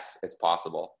 yes, it's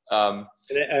possible. And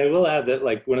I will add that,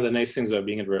 like, one of the nice things about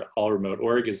being an all remote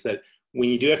org is that when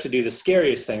you do have to do the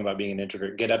scariest thing about being an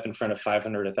introvert, get up in front of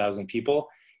 500, 1,000 people,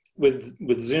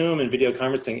 with Zoom and video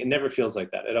conferencing, it never feels like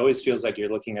that. It always feels like you're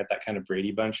looking at that kind of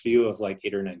Brady Bunch view of like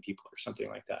 8 or 9 people or something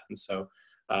like that. And so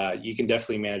you can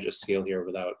definitely manage a scale here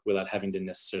without having to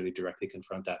necessarily directly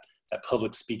confront that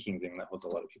public speaking thing that holds a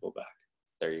lot of people back.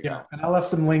 There you go. And I left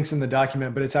some links in the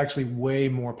document, but it's actually way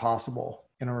more possible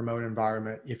in a remote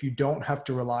environment if you don't have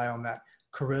to rely on that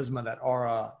charisma, that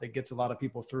aura that gets a lot of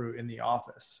people through in the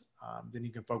office. Then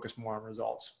you can focus more on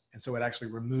results. And so it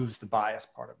actually removes the bias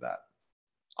part of that.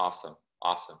 Awesome.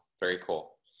 Very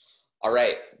cool. All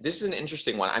right. This is an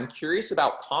interesting one. I'm curious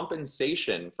about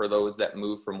compensation for those that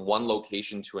move from one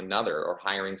location to another or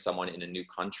hiring someone in a new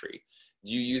country.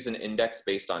 Do you use an index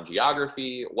based on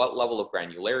geography? What level of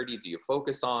granularity do you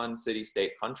focus on? City,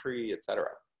 state, country, et cetera?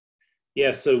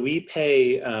 Yeah, so we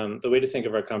pay, the way to think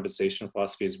of our compensation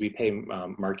philosophy is we pay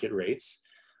market rates.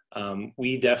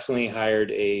 We definitely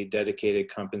hired a dedicated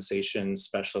compensation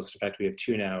specialist. In fact, we have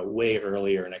 2 now, way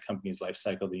earlier in a company's life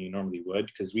cycle than you normally would,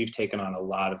 because we've taken on a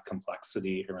lot of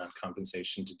complexity around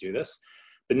compensation to do this.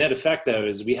 The net effect, though,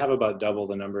 is we have about double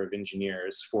the number of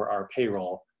engineers for our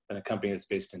payroll than a company that's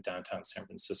based in downtown San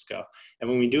Francisco. And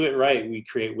when we do it right, we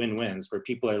create win-wins where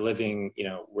people are living,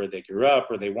 where they grew up,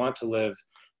 where they want to live,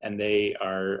 and they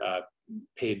are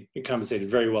compensated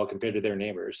very well compared to their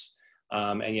neighbors.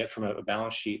 And yet from a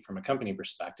balance sheet, from a company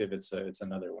perspective, it's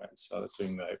another win. So that's what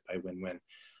I mean by win-win.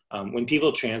 When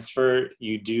people transfer,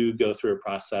 you do go through a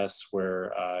process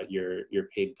where you're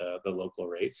paid the local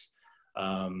rates.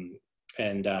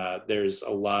 There's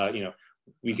a lot of,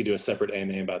 we could do a separate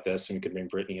AMA about this, and we could bring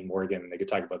Brittany and Morgan, and they could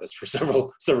talk about this for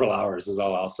several hours, is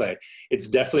all I'll say. It's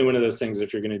definitely one of those things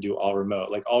if you're going to do all remote.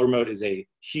 Like, all remote is a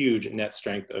huge net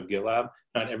strength of GitLab.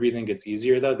 Not everything gets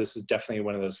easier, though. This is definitely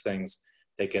one of those things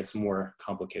that gets more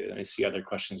complicated. And I see other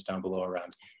questions down below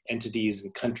around entities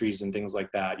and countries and things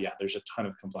like that. Yeah, there's a ton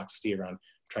of complexity around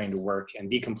trying to work and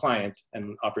be compliant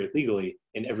and operate legally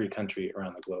in every country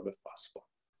around the globe if possible.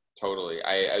 Totally.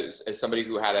 As somebody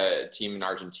who had a team in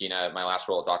Argentina, my last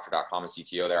role at Doctor.com as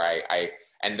CTO there,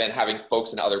 and then having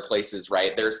folks in other places,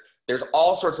 right? There's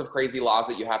all sorts of crazy laws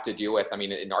that you have to deal with. I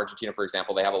mean, in Argentina, for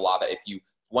example, they have a law that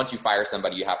once you fire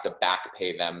somebody, you have to back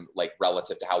pay them, like,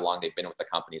 relative to how long they've been with the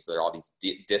company. So there are all these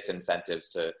disincentives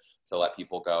to let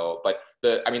people go. But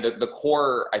the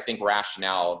core, I think,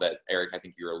 rationale that Eric, I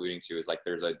think you were alluding to, is like,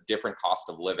 there's a different cost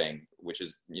of living, which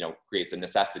is, creates a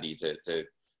necessity to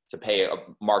pay a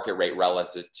market rate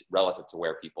relative to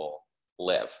where people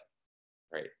live,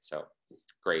 right? So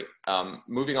great.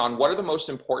 Moving on, what are the most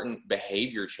important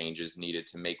behavior changes needed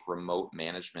to make remote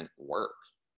management work?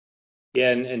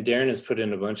 Yeah, and Darren has put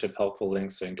in a bunch of helpful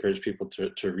links I encourage people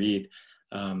to read.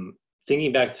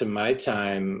 Thinking back to my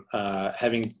time,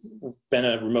 having been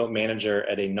a remote manager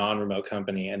at a non-remote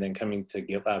company and then coming to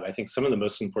GitLab, I think some of the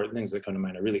most important things that come to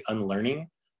mind are really unlearning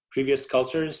previous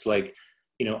cultures, like,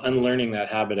 unlearning that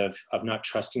habit of not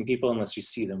trusting people unless you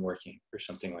see them working or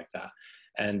something like that.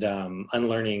 And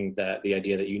unlearning the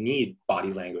idea that you need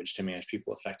body language to manage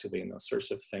people effectively and those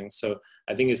sorts of things. So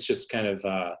I think it's just kind of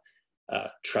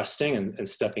trusting and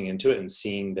stepping into it and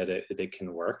seeing that it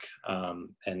can work,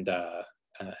 and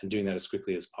doing that as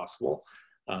quickly as possible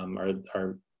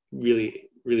are really,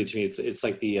 really, to me, it's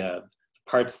like the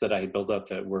parts that I built up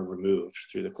that were removed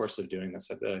through the course of doing this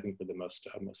that I think were the most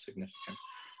significant.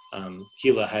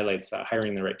 Gila highlights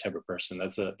hiring the right type of person.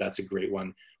 That's a great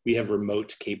one. We have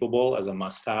remote capable as a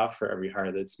must-have for every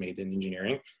hire that's made in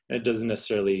engineering. And it doesn't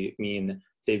necessarily mean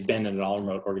they've been in an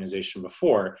all-remote organization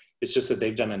before. It's just that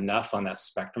they've done enough on that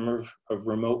spectrum of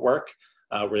remote work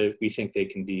where we think they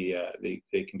can be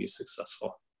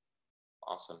successful.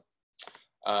 Awesome.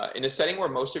 In a setting where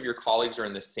most of your colleagues are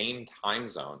in the same time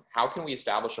zone, how can we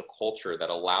establish a culture that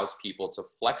allows people to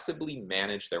flexibly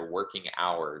manage their working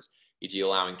hours, e.g.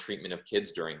 allowing treatment of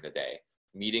kids during the day?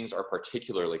 Meetings are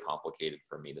particularly complicated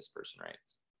for me, this person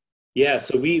writes. Yeah,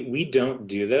 so we don't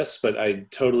do this, but I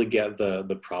totally get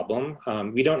the problem.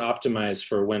 We don't optimize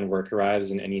for when work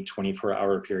arrives in any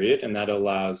 24-hour period, and that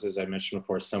allows, as I mentioned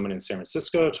before, someone in San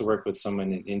Francisco to work with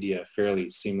someone in India fairly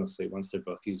seamlessly once they're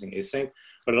both using async.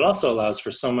 But it also allows for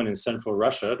someone in central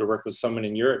Russia to work with someone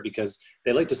in Europe because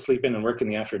they like to sleep in and work in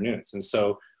the afternoons. And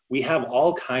so we have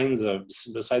all kinds of,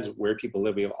 besides where people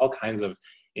live, we have all kinds of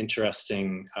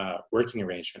interesting working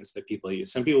arrangements that people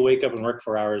use. Some people wake up and work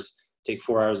 4 hours, take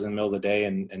 4 hours in the middle of the day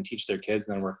and teach their kids,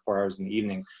 and then work 4 hours in the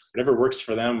evening. Whatever works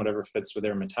for them, whatever fits with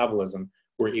their metabolism,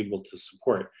 we're able to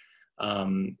support.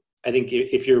 I think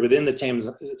if you're within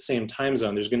the same time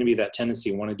zone, there's going to be that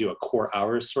tendency to want to do a core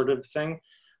hours sort of thing.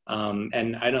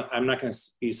 And I'm not going to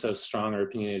be so strong or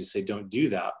opinionated to say don't do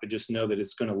that, but just know that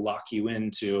it's going to lock you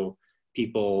into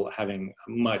people having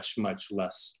much, much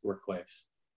less work-life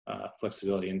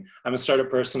flexibility. And I'm a startup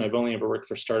person. I've only ever worked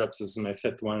for startups. This is my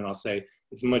 5th one. And I'll say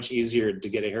it's much easier to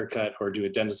get a haircut or do a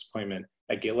dentist appointment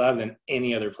at GitLab than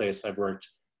any other place I've worked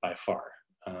by far.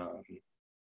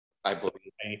 I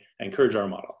encourage our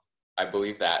model. I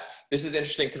believe that. This is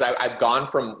interesting because I've gone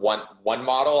from one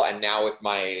model, and now with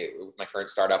my current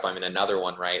startup, I'm in another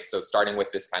one, right? So starting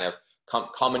with this kind of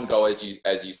come and go as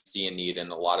you see a need,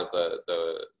 and a lot of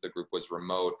the group was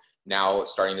remote. Now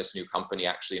starting this new company,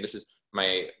 actually, and this is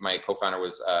my co-founder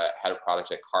was head of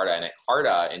product at Carta, and at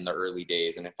Carta in the early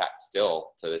days, and in fact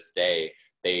still to this day,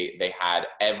 they had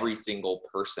every single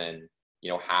person,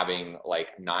 having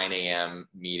like 9 a.m.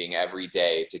 meeting every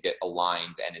day to get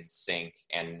aligned and in sync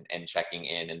and checking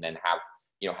in, and then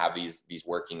have these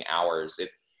working hours.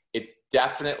 It's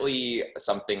definitely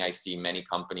something I see many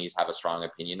companies have a strong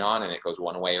opinion on, and it goes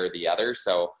one way or the other.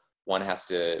 So one has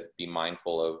to be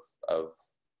mindful of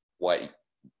what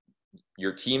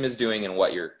your team is doing and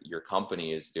what your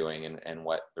company is doing and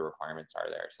what the requirements are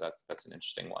there. So that's an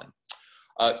interesting one.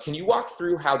 Can you walk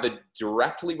through how the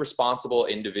directly responsible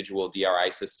individual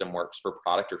DRI system works for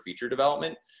product or feature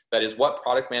development? That is, what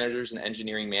product managers and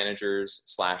engineering managers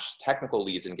 / technical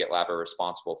leads in GitLab are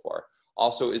responsible for.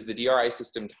 Also, is the DRI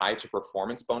system tied to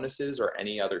performance bonuses or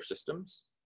any other systems?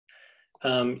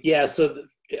 Yeah, so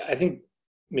I think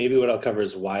maybe what I'll cover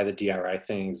is why the DRI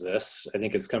thing exists. I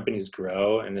think as companies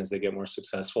grow and as they get more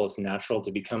successful, it's natural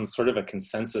to become sort of a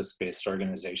consensus-based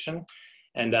organization.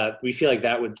 And we feel like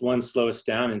that would, one, slow us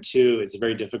down, and two, it's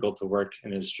very difficult to work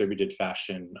in a distributed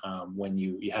fashion when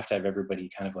you have to have everybody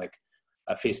kind of like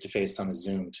face-to-face on a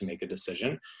Zoom to make a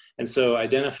decision. And so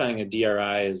identifying a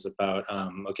DRI is about,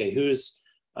 okay,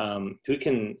 who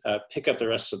can pick up the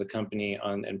rest of the company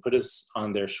and put us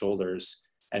on their shoulders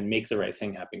and make the right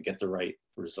thing happen, get the right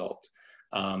result.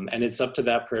 And it's up to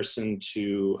that person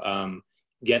to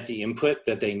get the input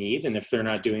that they need. And if they're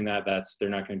not doing that, they're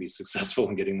not going to be successful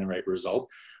in getting the right result.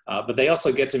 But they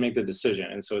also get to make the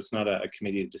decision. And so it's not a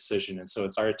committee decision. And so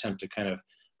it's our attempt to kind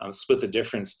of split the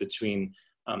difference between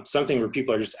something where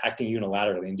people are just acting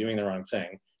unilaterally and doing the wrong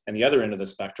thing, and the other end of the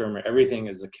spectrum where everything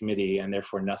is a committee and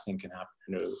therefore nothing can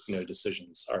happen, no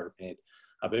decisions are made.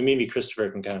 But maybe Christopher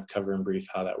can kind of cover in brief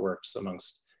how that works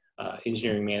amongst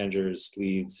engineering managers,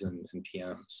 leads, and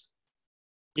PMs.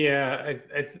 Yeah,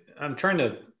 I'm trying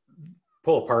to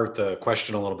pull apart the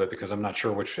question a little bit because I'm not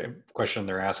sure which question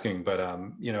they're asking. But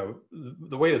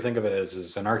the way to think of it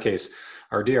is in our case,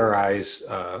 our DRIs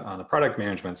on the product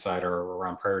management side are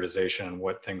around prioritization and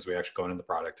what things we actually go into the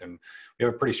product. And we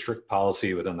have a pretty strict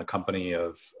policy within the company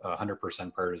of 100%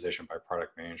 prioritization by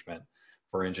product management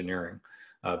for engineering.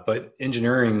 But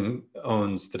engineering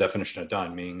owns the definition of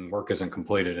done, meaning work isn't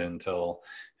completed until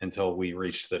we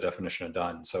reach the definition of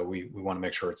done. So we want to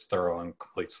make sure it's thorough and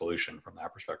complete solution from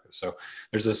that perspective. So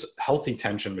there's this healthy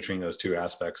tension between those two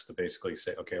aspects to basically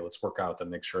say, okay, let's work out to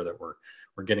make sure that we're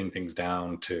getting things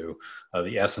down to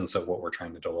the essence of what we're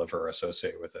trying to deliver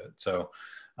associated with it. So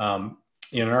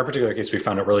in our particular case, we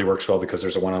found it really works well because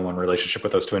there's a one-on-one relationship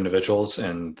with those two individuals,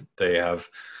 and they have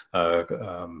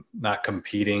not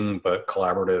competing but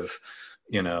collaborative,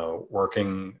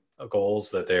 working goals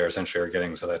that they are essentially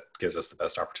getting. So that gives us the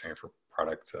best opportunity for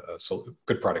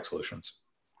good product solutions.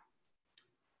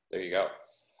 There you go.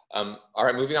 All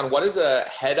right, moving on. What does a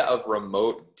head of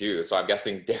remote do? So I'm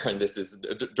guessing, Darren, this is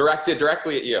directed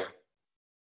directly at you.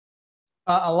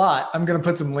 A lot. I'm going to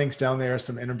put some links down there,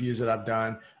 some interviews that I've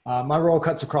done. My role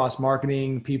cuts across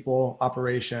marketing, people,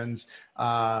 operations,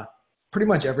 pretty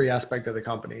much every aspect of the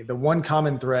company. The one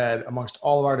common thread amongst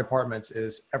all of our departments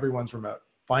is everyone's remote.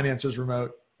 Finance is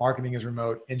remote, marketing is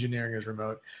remote, engineering is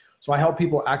remote. So I help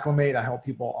people acclimate. I help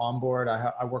people onboard.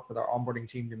 I work with our onboarding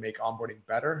team to make onboarding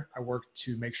better. I work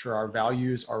to make sure our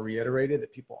values are reiterated,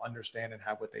 that people understand and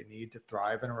have what they need to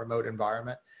thrive in a remote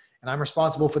environment. And I'm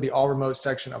responsible for the all remote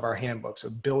section of our handbook. So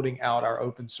building out our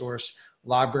open source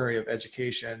library of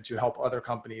education to help other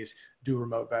companies do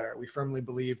remote better. We firmly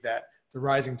believe that the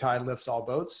rising tide lifts all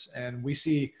boats, and we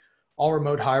see all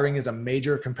remote hiring is a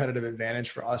major competitive advantage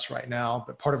for us right now.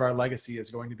 But part of our legacy is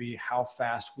going to be how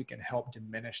fast we can help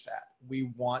diminish that.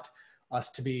 We want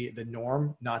us to be the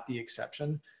norm, not the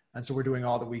exception. And so we're doing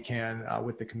all that we can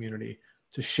with the community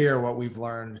to share what we've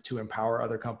learned to empower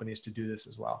other companies to do this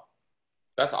as well.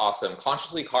 That's awesome.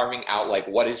 Consciously carving out, like,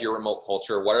 what is your remote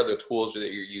culture? What are the tools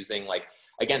that you're using? Like,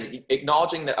 again,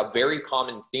 acknowledging that a very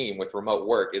common theme with remote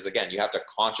work is, again, you have to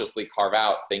consciously carve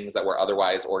out things that were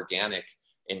otherwise organic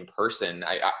in person.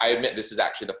 I admit this is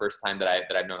actually the first time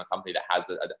that I've known a company that has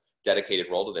a dedicated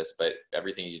role to this, but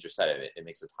everything you just said, it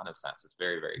makes a ton of sense. It's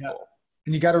very, very cool.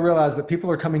 And you got to realize that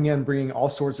people are coming in bringing all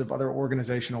sorts of other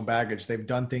organizational baggage. They've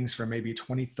done things for maybe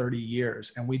 20, 30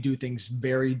 years, and we do things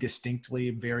very distinctly,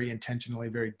 very intentionally,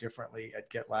 very differently at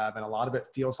GitLab. And a lot of it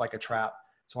feels like a trap.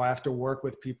 So I have to work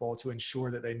with people to ensure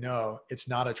that they know it's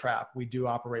not a trap. We do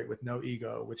operate with no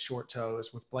ego, with short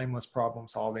toes, with blameless problem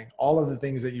solving, all of the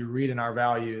things that you read in our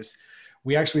values.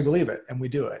 We actually believe it and we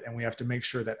do it. And we have to make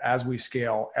sure that as we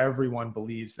scale, everyone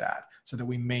believes that, so that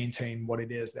we maintain what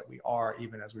it is that we are,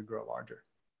 even as we grow larger.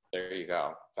 There you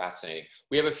go. Fascinating.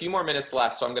 We have a few more minutes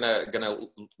left, so I'm gonna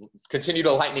continue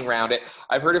to lightning round it.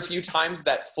 I've heard a few times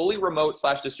that fully remote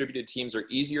 / distributed teams are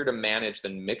easier to manage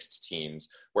than mixed teams,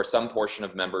 where some portion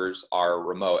of members are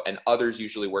remote and others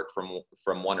usually work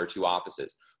from one or two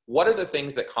offices. What are the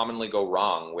things that commonly go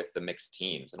wrong with the mixed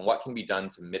teams, and what can be done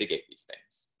to mitigate these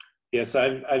things? Yes,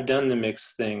 I've done the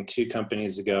mixed thing 2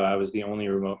 companies ago. I was the only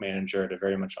remote manager at a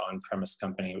very much on-premise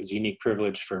company. It was a unique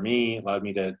privilege for me, allowed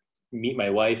me to meet my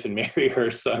wife and marry her,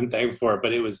 so I'm thankful for it.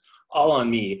 But it was all on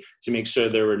me to make sure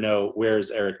there were no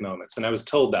 "where's Eric" moments. And I was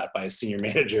told that by a senior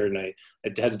manager, and I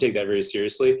had to take that very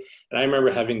seriously. And I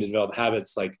remember having to develop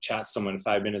habits like chat someone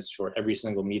 5 minutes before every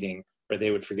single meeting, or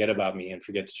they would forget about me and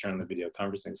forget to turn on the video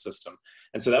conferencing system.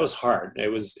 And so that was hard. It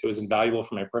was invaluable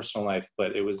for my personal life,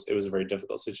 but it was a very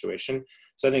difficult situation.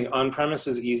 So I think on-premise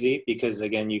is easy because,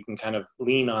 again, you can kind of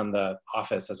lean on the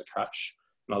office as a crutch.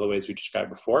 in all the ways we described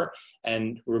before.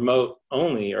 And remote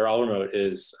only or all remote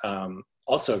is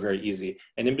also very easy.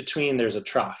 And in between, there's a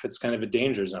trough. It's kind of a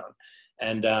danger zone.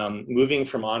 And moving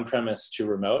from on-premise to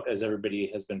remote, as everybody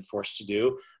has been forced to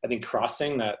do, I think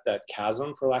crossing that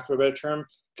chasm, for lack of a better term,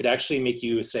 could actually make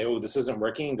you say, oh, this isn't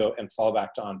working, and go and fall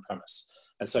back to on-premise.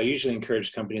 And so I usually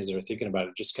encourage companies that are thinking about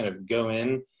it, just kind of go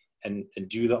in and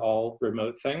do the all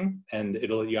remote thing, and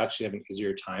you actually have an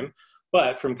easier time.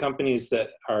 But from companies that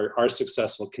are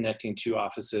successful connecting to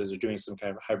offices or doing some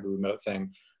kind of hybrid remote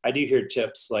thing, I do hear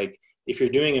tips like, if you're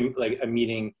doing a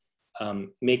meeting,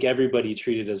 make everybody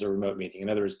treat it as a remote meeting. In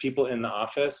other words, people in the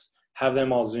office, have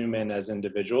them all Zoom in as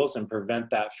individuals and prevent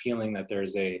that feeling that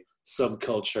there's a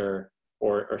subculture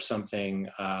or something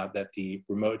that the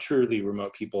truly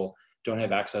remote people don't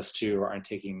have access to or aren't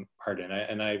taking part in.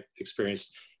 And I've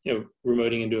experienced,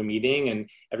 remoting into a meeting and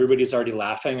everybody's already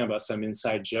laughing about some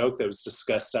inside joke that was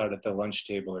discussed out at the lunch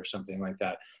table or something like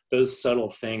that. Those subtle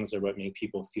things are what make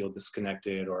people feel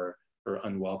disconnected or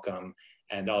unwelcome,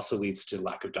 and also leads to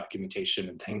lack of documentation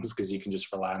and things, because you can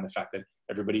just rely on the fact that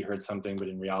everybody heard something, but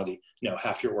in reality, no,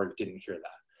 half your org didn't hear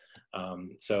that.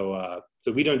 So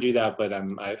we don't do that, but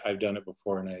I've done it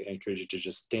before, and I encourage you to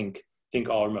just think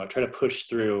all remote. Try to push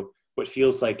through what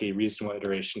feels like a reasonable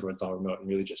iteration towards all remote, and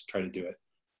really just try to do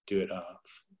it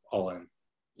all in.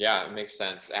 Yeah, it makes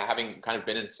sense. Having kind of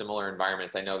been in similar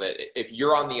environments, I know that if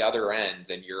you're on the other end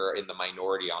and you're in the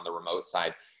minority on the remote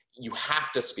side, you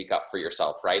have to speak up for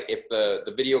yourself, right? If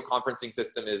the video conferencing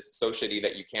system is so shitty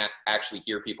that you can't actually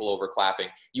hear people over clapping,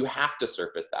 you have to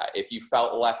surface that. If you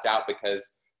felt left out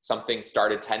because something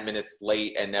started 10 minutes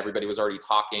late and everybody was already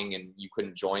talking and you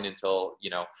couldn't join until,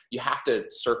 you have to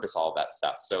surface all of that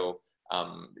stuff. So,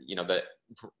 that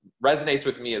resonates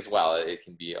with me as well. It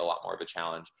can be a lot more of a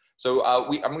challenge. So I'm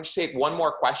going to take one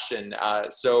more question.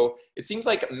 So it seems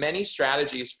like many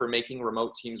strategies for making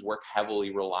remote teams work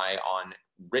heavily rely on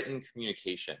written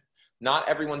communication. Not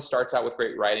everyone starts out with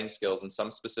great writing skills, and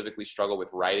some specifically struggle with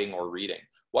writing or reading.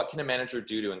 What can a manager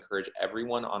do to encourage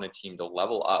everyone on a team to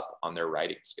level up on their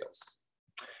writing skills?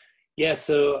 Yeah,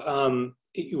 so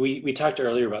we talked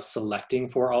earlier about selecting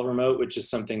for all remote, which is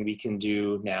something we can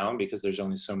do now because there's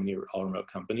only so many all remote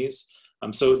companies.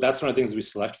 So that's one of the things we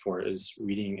select for is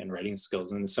reading and writing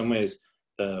skills. And in some ways,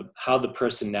 how the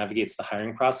person navigates the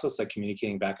hiring process, like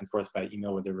communicating back and forth by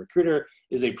email with their recruiter,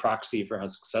 is a proxy for how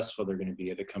successful they're going to be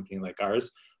at a company like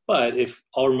ours. But if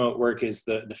all remote work is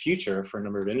the future for a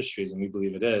number of industries, and we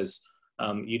believe it is,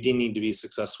 you do need to be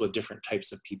successful with different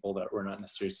types of people that we're not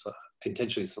necessarily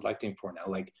intentionally selecting for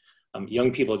now, like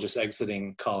young people just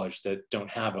exiting college that don't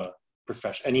have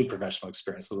any professional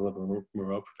experience, a little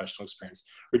remote professional experience.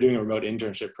 We're doing a remote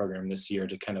internship program this year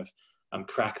to kind of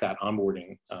crack that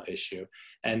onboarding issue.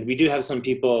 And we do have some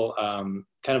people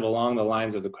kind of along the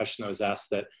lines of the question that was asked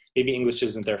that maybe English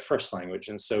isn't their first language.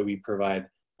 And so we provide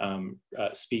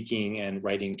speaking and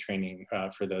writing training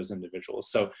for those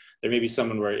individuals. So there may be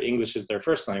someone where English is their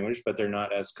first language, but they're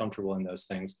not as comfortable in those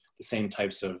things. The same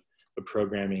types of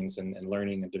programmings and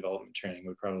learning and development training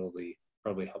would probably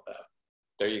help out.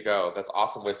 There you go. That's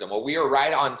awesome wisdom. Well, we are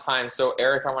right on time. So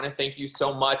Eric, I want to thank you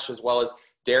so much, as well as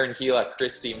Darren, Gila,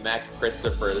 Christy, Mech,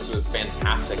 Christopher. This was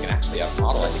fantastic, and actually a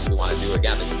model I think we want to do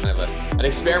again. This is kind of an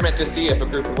experiment to see if a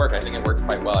group can work. I think it works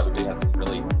quite well. Everybody has some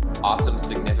really awesome,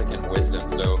 significant wisdom.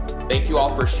 So thank you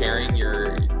all for sharing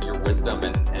your wisdom,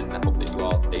 and I hope that you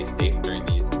all stay safe during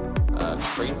these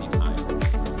crazy times.